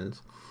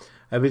violations,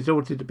 have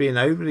resorted to being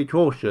overly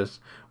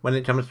cautious when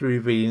it comes to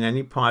revealing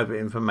any private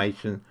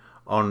information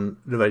on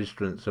the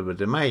registrants of a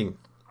domain.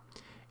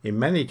 In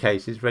many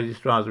cases,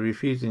 registrars are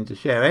refusing to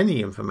share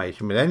any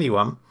information with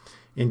anyone,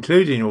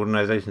 including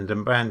organisations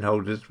and brand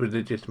holders with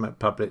legitimate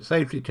public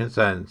safety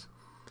concerns.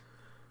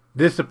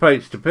 This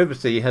approach to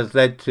privacy has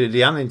led to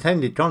the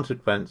unintended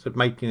consequence of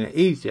making it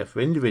easier for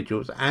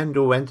individuals and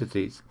or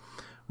entities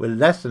with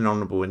less than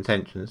honourable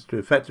intentions to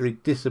effectively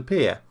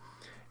disappear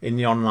in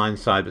the online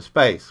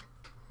cyberspace.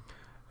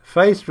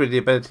 Faced with the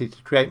ability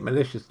to create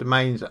malicious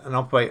domains and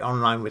operate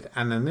online with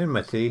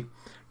anonymity,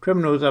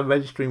 criminals are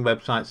registering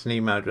websites and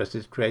email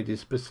addresses created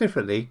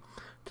specifically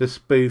to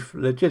spoof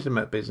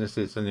legitimate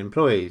businesses and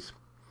employees.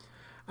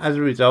 As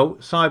a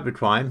result,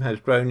 cybercrime has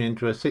grown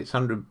into a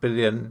 $600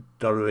 billion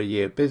a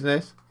year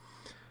business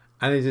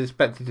and is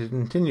expected to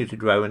continue to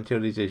grow until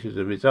these issues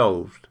are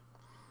resolved.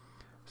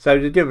 So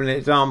to give an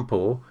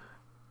example,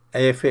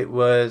 if it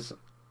was,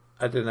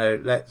 I don't know,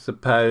 let's take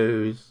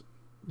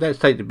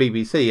the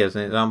BBC as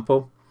an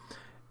example.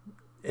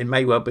 It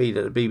may well be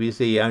that the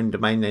BBC own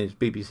domain names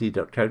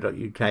bbc.co.uk,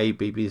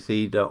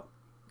 bbc.org,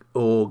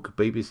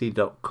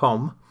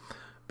 bbc.com,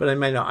 but they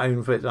may not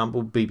own, for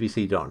example,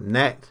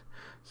 bbc.net.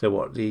 So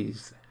what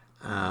these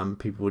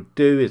people would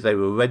do is they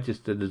will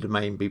register the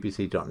domain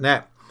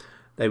bbc.net.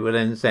 They will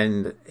then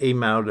send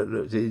email that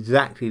looks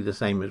exactly the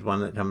same as one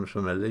that comes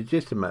from a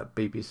legitimate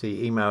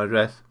BBC email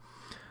address.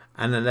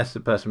 And unless the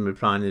person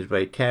replying is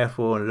very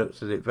careful and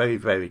looks at it very,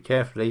 very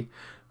carefully,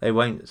 they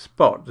won't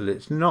spot that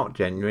it's not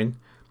genuine.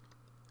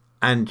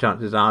 And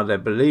chances are they'll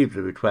believe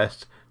the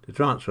request to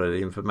transfer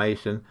the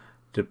information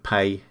to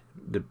pay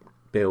the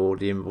bill or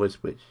the invoice,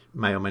 which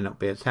may or may not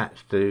be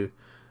attached to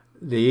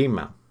the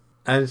email.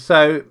 And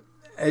so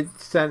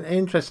it's an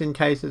interesting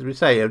case, as we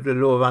say, of the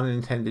law of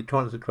unintended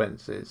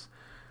consequences.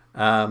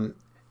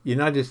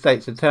 United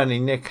States Attorney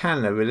Nick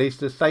Hanna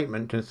released a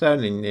statement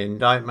concerning the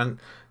indictment,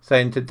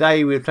 saying,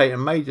 "Today we have taken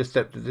a major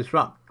step to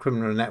disrupt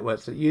criminal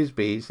networks that use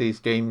BEC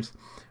schemes,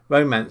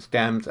 romance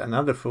scams and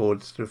other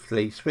frauds to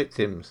fleece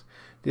victims.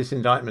 This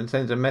indictment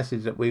sends a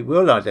message that we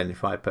will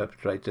identify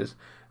perpetrators,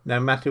 no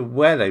matter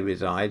where they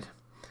reside,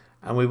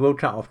 and we will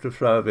cut off the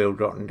flow of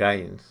ill-gotten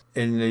gains."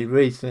 In the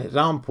recent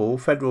example,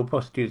 federal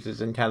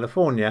prosecutors in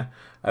California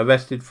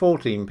arrested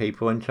 14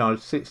 people and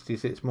charged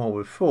 66 more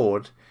with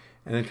fraud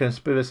in a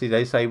conspiracy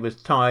they say was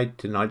tied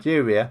to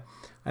Nigeria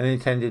and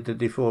intended to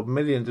defraud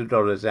millions of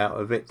dollars out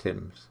of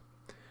victims.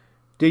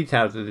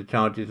 Details of the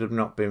charges have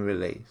not been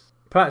released.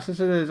 Perhaps it's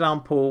an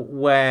example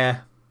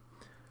where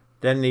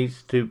there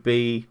needs to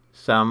be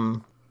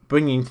some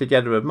bringing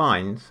together of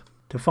minds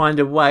to find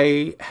a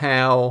way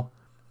how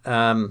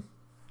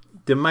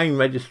domain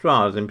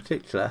registrars in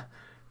particular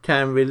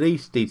can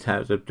release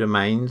details of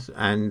domains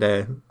and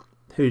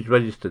who's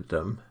registered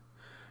them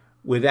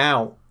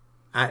without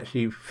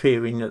actually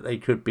fearing that they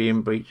could be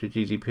in breach of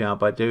GDPR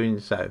by doing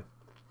so.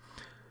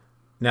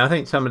 Now, I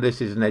think some of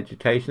this is an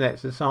education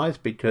exercise,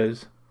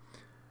 because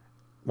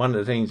one of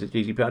the things that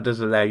GDPR does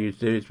allow you to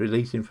do is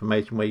release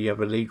information where you have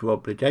a legal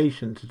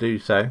obligation to do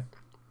so.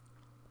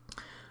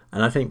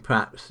 And I think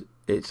perhaps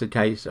it's a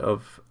case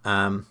of,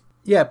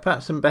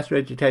 perhaps some better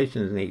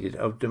education is needed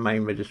of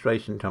domain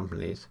registration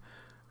companies.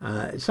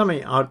 It's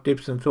something I'll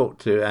give some thought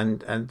to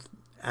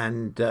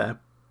and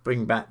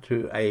bring back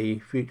to a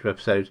future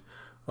episode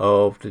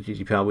of the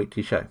GDPR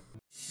Weekly Show.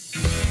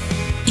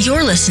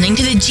 You're listening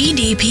to the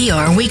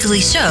GDPR Weekly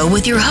Show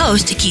with your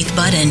host, Keith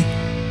Budden.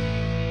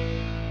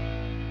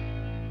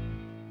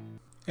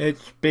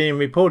 It's being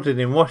reported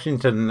in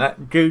Washington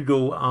that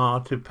Google are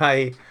to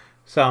pay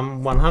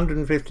some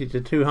 $150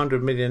 to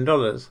 $200 million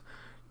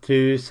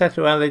to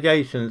settle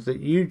allegations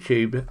that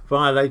YouTube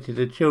violated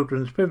a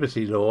children's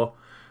privacy law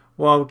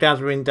while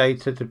gathering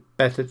data to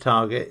better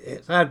target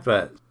its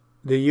adverts.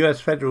 The US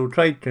Federal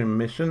Trade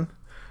Commission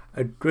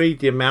agreed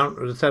the amount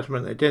of the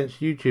settlement against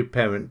YouTube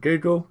parent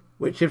Google,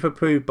 which, if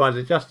approved by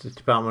the Justice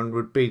Department,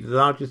 would be the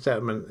largest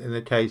settlement in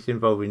a case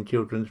involving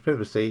children's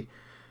privacy,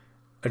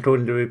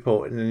 according to a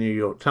report in the New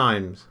York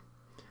Times.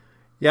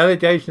 The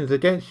allegations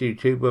against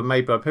YouTube were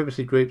made by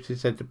privacy groups who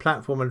said the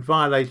platform had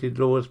violated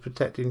laws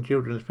protecting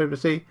children's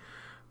privacy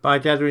by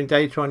gathering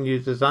data on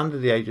users under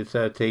the age of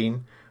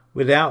 13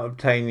 without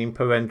obtaining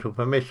parental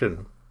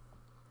permission.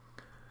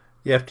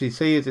 The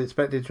FTC is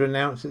expected to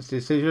announce its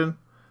decision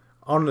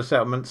on the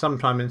settlement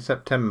sometime in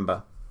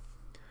September.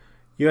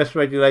 US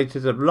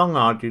regulators have long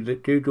argued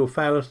that Google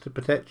fails to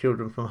protect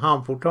children from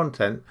harmful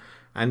content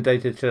and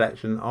data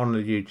collection on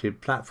the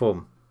YouTube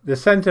platform. The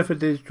Center for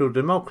Digital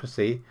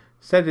Democracy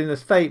said in a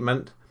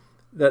statement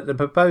that the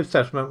proposed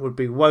settlement would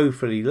be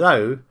woefully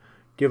low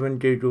given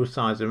Google's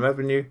size and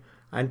revenue,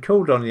 and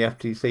called on the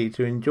FTC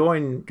to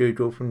enjoin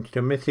Google from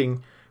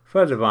committing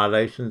further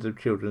violations of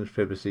children's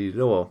privacy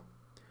law.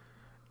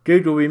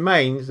 Google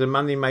remains the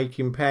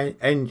money-making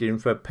engine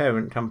for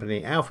parent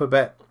company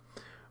Alphabet,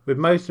 with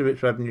most of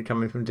its revenue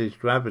coming from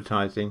digital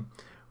advertising,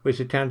 which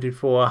accounted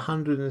for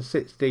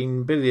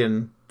 $116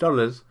 billion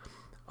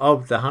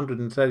of the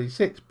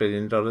 $136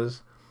 billion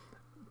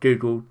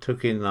Google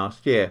took in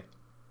last year.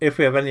 If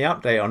we have any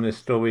update on this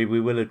story, we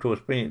will of course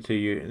bring it to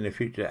you in a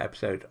future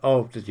episode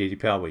of the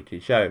GDPR Weekly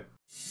Show.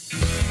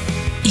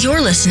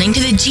 You're listening to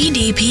the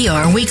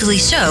GDPR Weekly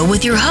Show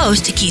with your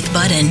host, Keith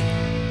Budden.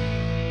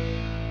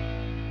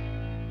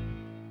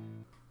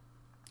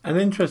 An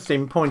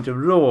interesting point of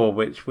law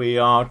which we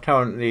are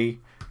currently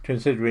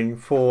considering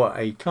for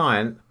a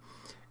client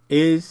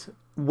is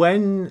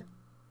when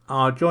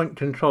our joint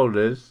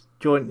controllers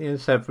jointly and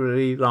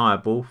severally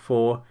liable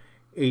for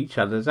each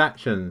other's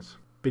actions.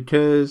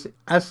 Because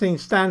as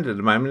things stand at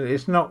the moment,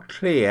 it's not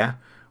clear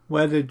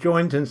whether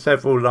joint and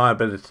several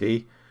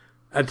liability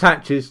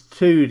attaches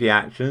to the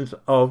actions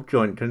of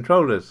joint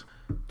controllers.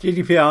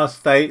 GDPR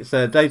states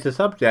a data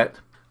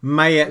subject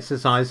may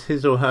exercise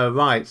his or her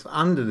rights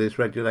under this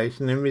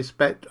regulation in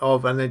respect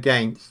of and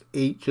against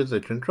each of the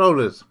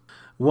controllers.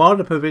 While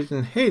the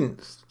provision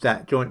hints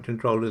that joint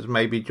controllers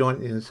may be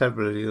jointly and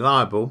severally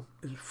liable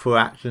for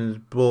actions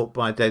brought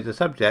by data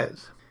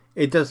subjects,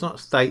 it does not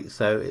state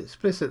so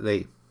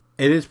explicitly.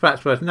 It is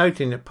perhaps worth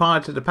noting that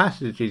prior to the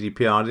passage of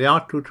GDPR, the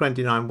Article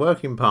 29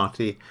 Working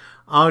Party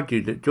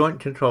argued that joint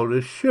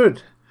controllers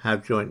should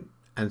have joint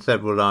and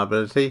several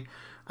liability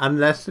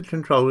unless the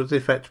controllers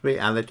effectively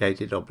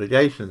allocated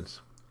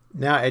obligations.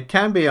 Now, it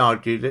can be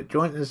argued that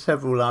joint and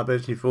several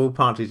liability for all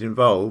parties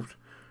involved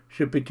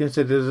should be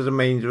considered as a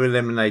means of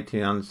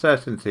eliminating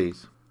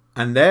uncertainties,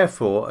 and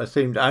therefore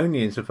assumed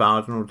only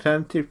insofar as an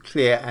alternative,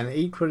 clear and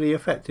equally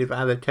effective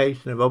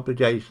allocation of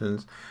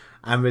obligations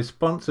and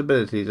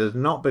responsibilities has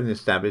not been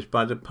established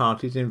by the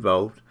parties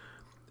involved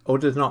or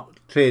does not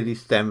clearly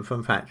stem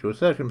from factual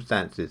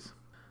circumstances.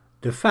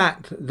 The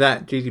fact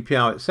that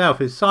GDPR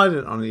itself is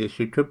silent on the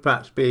issue could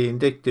perhaps be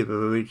indicative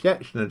of a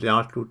rejection of the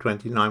Article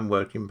 29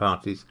 Working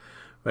Party's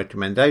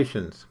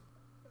recommendations.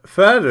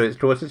 Further, of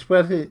course, it's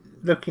worth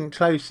looking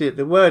closely at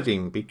the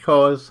wording,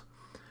 because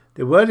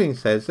the wording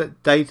says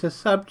that data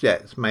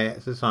subjects may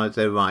exercise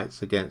their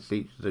rights against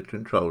each of the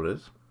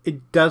controllers.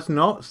 It does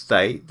not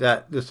state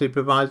that the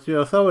supervisory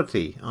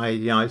authority, i.e.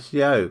 the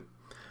ICO,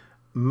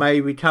 may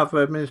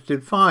recover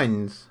administrative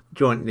fines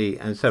jointly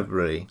and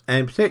severally. And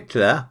in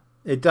particular,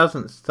 it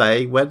doesn't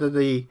say whether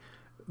the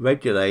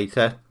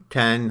regulator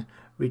can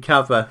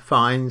recover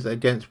fines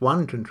against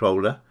one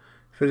controller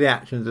for the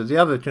actions of the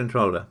other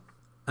controller.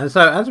 And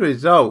so, as a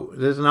result,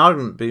 there's an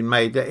argument being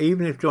made that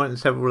even if joint and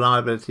several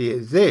liability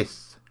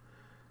exists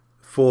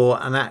for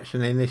an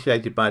action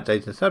initiated by a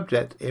data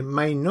subject, it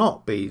may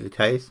not be the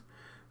case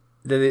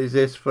that it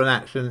exists for an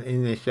action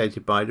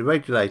initiated by the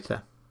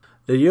regulator.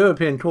 The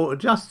European Court of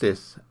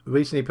Justice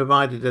recently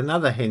provided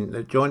another hint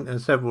that joint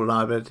and several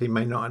liability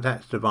may not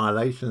attach to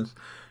violations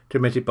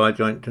committed by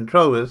joint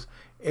controllers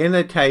in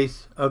a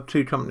case of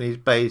two companies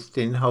based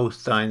in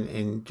Holstein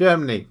in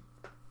Germany.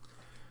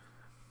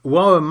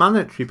 While a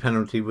monetary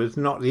penalty was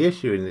not the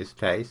issue in this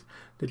case,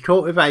 the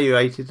court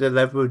evaluated the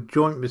level of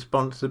joint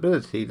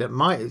responsibility that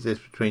might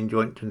exist between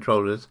joint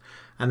controllers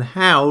and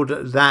held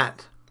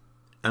that,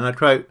 and I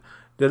quote,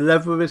 the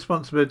level of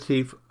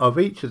responsibility of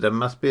each of them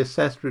must be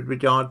assessed with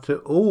regard to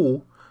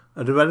all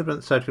of the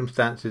relevant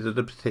circumstances of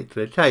the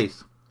particular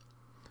case.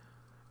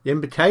 The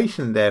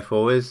implication,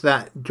 therefore, is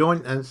that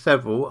joint and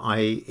several,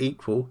 i.e.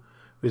 equal,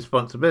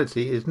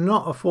 responsibility is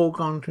not a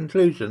foregone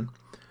conclusion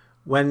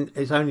when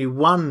it's only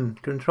one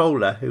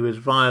controller who has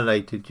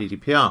violated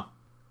GDPR.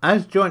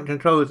 As joint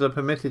controllers are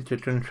permitted to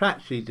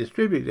contractually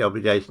distribute the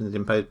obligations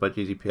imposed by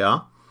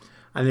GDPR,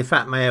 and in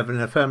fact may have an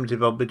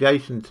affirmative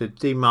obligation to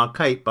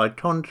demarcate by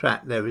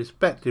contract their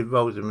respective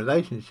roles and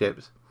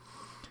relationships,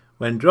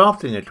 when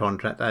drafting a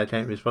contract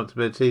allocating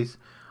responsibilities,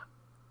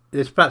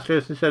 this perhaps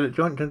goes to show that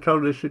joint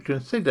controllers should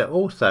consider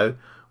also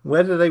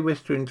whether they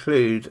wish to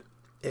include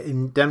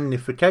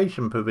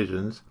indemnification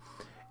provisions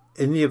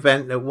in the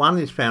event that one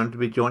is found to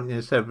be jointly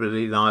and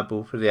severally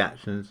liable for the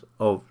actions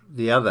of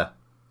the other.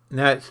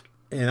 Now, it's,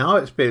 in our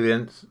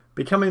experience,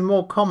 becoming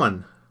more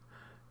common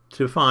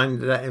to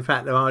find that in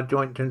fact there are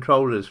joint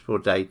controllers for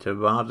data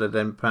rather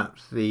than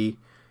perhaps the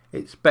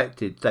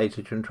expected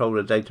data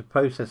controller data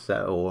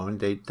processor, or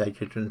indeed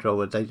data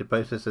controller data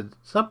processor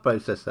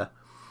subprocessor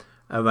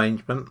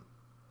arrangement.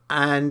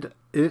 And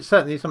it's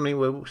certainly something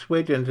we're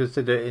going to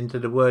consider into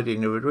the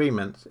wording of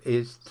agreements,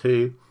 is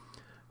to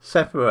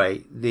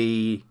separate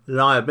the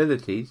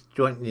liabilities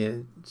jointly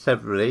and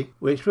severally,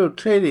 which will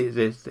clearly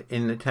exist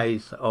in the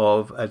case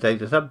of a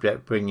data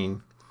subject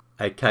bringing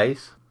a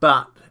case,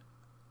 but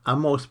are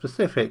more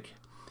specific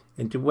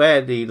into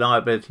where the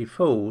liability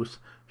falls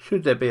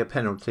should there be a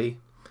penalty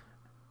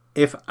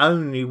if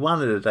only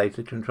one of the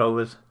data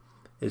controllers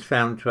is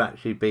found to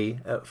actually be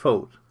at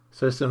fault.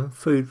 So some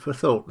food for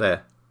thought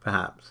there,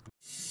 perhaps.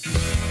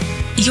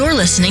 You're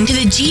listening to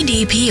the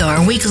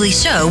GDPR Weekly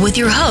Show with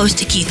your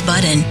host, Keith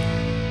Budden.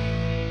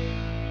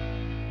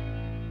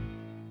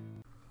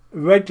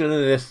 Regular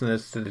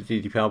listeners to the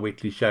GDPR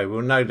Weekly Show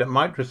will know that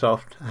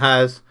Microsoft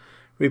has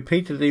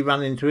repeatedly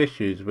run into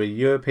issues with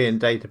European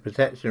data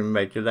protection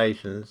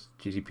regulations,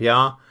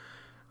 GDPR,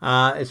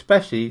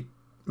 especially,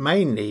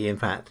 mainly in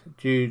fact,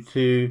 due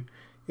to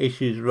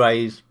issues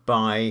raised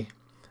by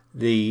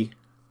the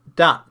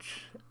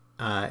Dutch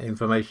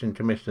Information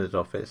Commissioner's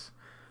Office,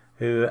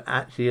 who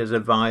actually has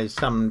advised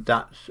some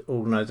Dutch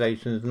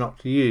organisations not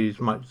to use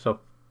Microsoft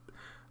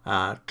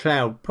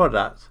cloud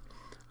products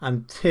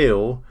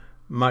until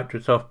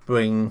Microsoft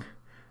bring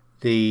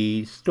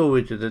the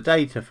storage of the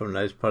data from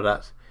those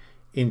products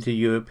into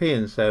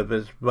European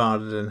servers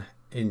rather than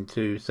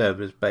into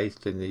servers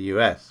based in the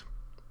US.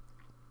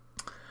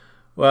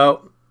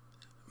 Well,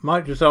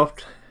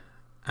 Microsoft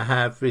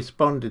have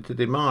responded to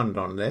demand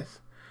on this,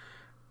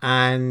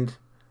 and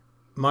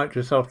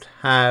Microsoft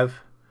have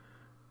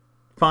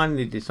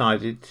finally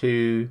decided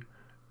to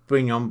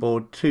bring on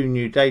board 2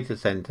 new data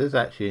centres,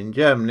 actually in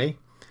Germany,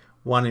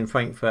 one in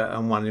Frankfurt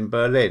and one in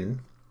Berlin.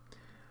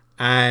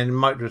 And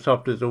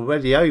Microsoft has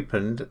already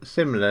opened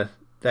similar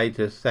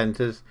data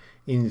centres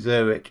in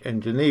Zurich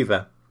and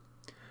Geneva.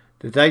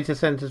 The data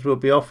centres will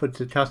be offered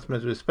to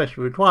customers with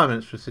special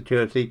requirements for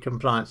security,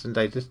 compliance and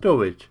data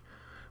storage,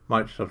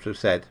 Microsoft have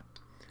said.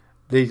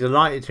 These are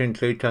likely to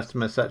include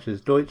customers such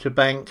as Deutsche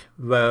Bank,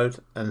 Road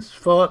and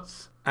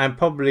Sforz, and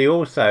probably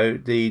also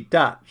the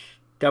Dutch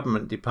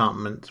government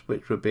departments,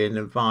 which were being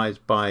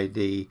advised by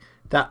the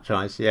Dutch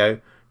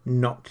ICO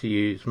not to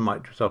use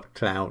Microsoft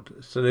Cloud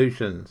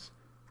solutions.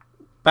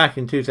 Back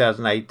in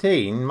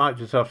 2018,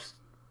 Microsoft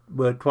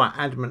were quite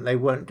adamant they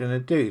weren't going to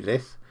do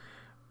this,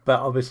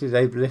 but obviously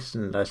they've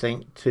listened, I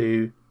think,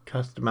 to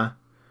customer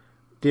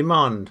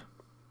demand.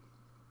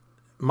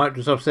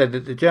 Microsoft said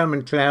that the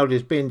German cloud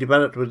is being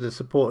developed with the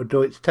support of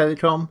Deutsche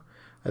Telekom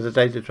as a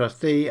data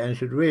trustee and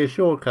should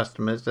reassure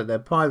customers that their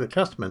private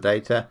customer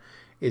data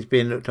is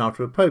being looked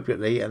after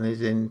appropriately and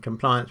is in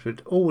compliance with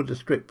all the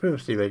strict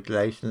privacy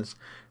regulations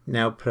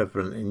now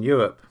prevalent in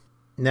Europe.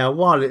 Now,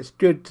 while it's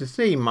good to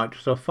see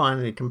Microsoft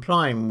finally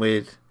complying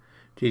with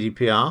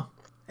GDPR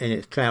in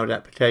its cloud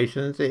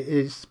applications, it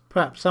is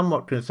perhaps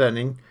somewhat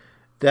concerning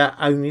that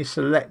only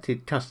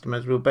selected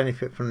customers will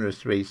benefit from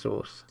this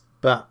resource.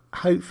 But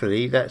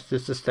hopefully that's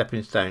just a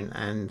stepping stone,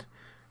 and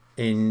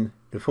in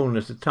the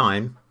fullness of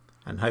time,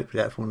 and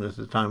hopefully that fullness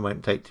of time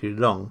won't take too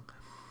long,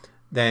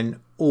 then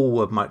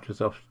all of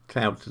Microsoft's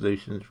cloud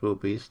solutions will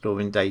be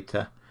storing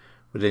data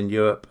within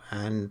Europe,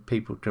 and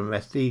people can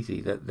rest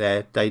easy that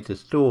their data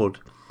stored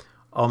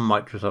on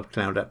Microsoft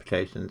cloud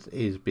applications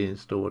is being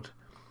stored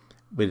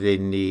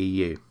within the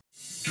EU.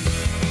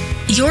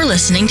 You're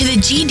listening to the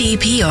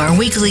GDPR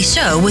Weekly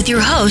Show with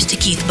your host,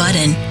 Keith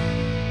Budden.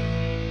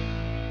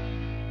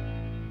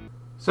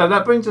 So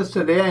that brings us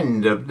to the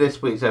end of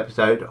this week's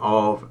episode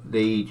of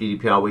the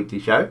GDPR Weekly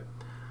Show.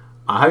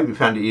 I hope you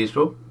found it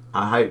useful.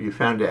 I hope you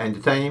found it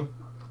entertaining.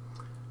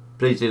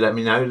 Please do let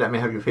me know. Let me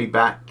have your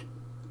feedback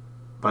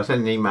by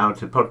sending an email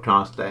to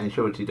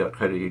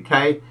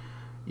podcast@ensurety.co.uk.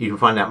 You can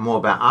find out more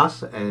about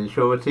us at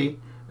Ensurety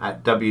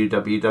at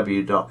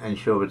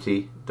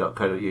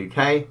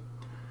www.ensurety.co.uk.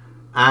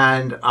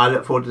 And I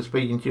look forward to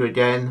speaking to you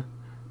again,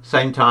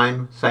 same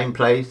time, same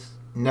place,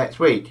 next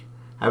week.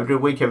 Have a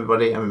good week,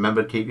 everybody, and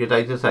remember to keep your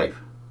data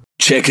safe.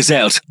 Check us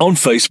out on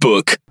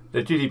Facebook.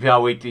 The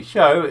GDPR Weekly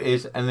Show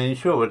is an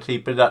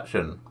Ensurety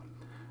production.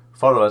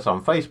 Follow us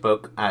on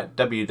Facebook at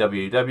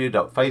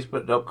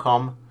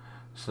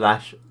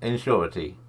www.facebook.com/Ensurety.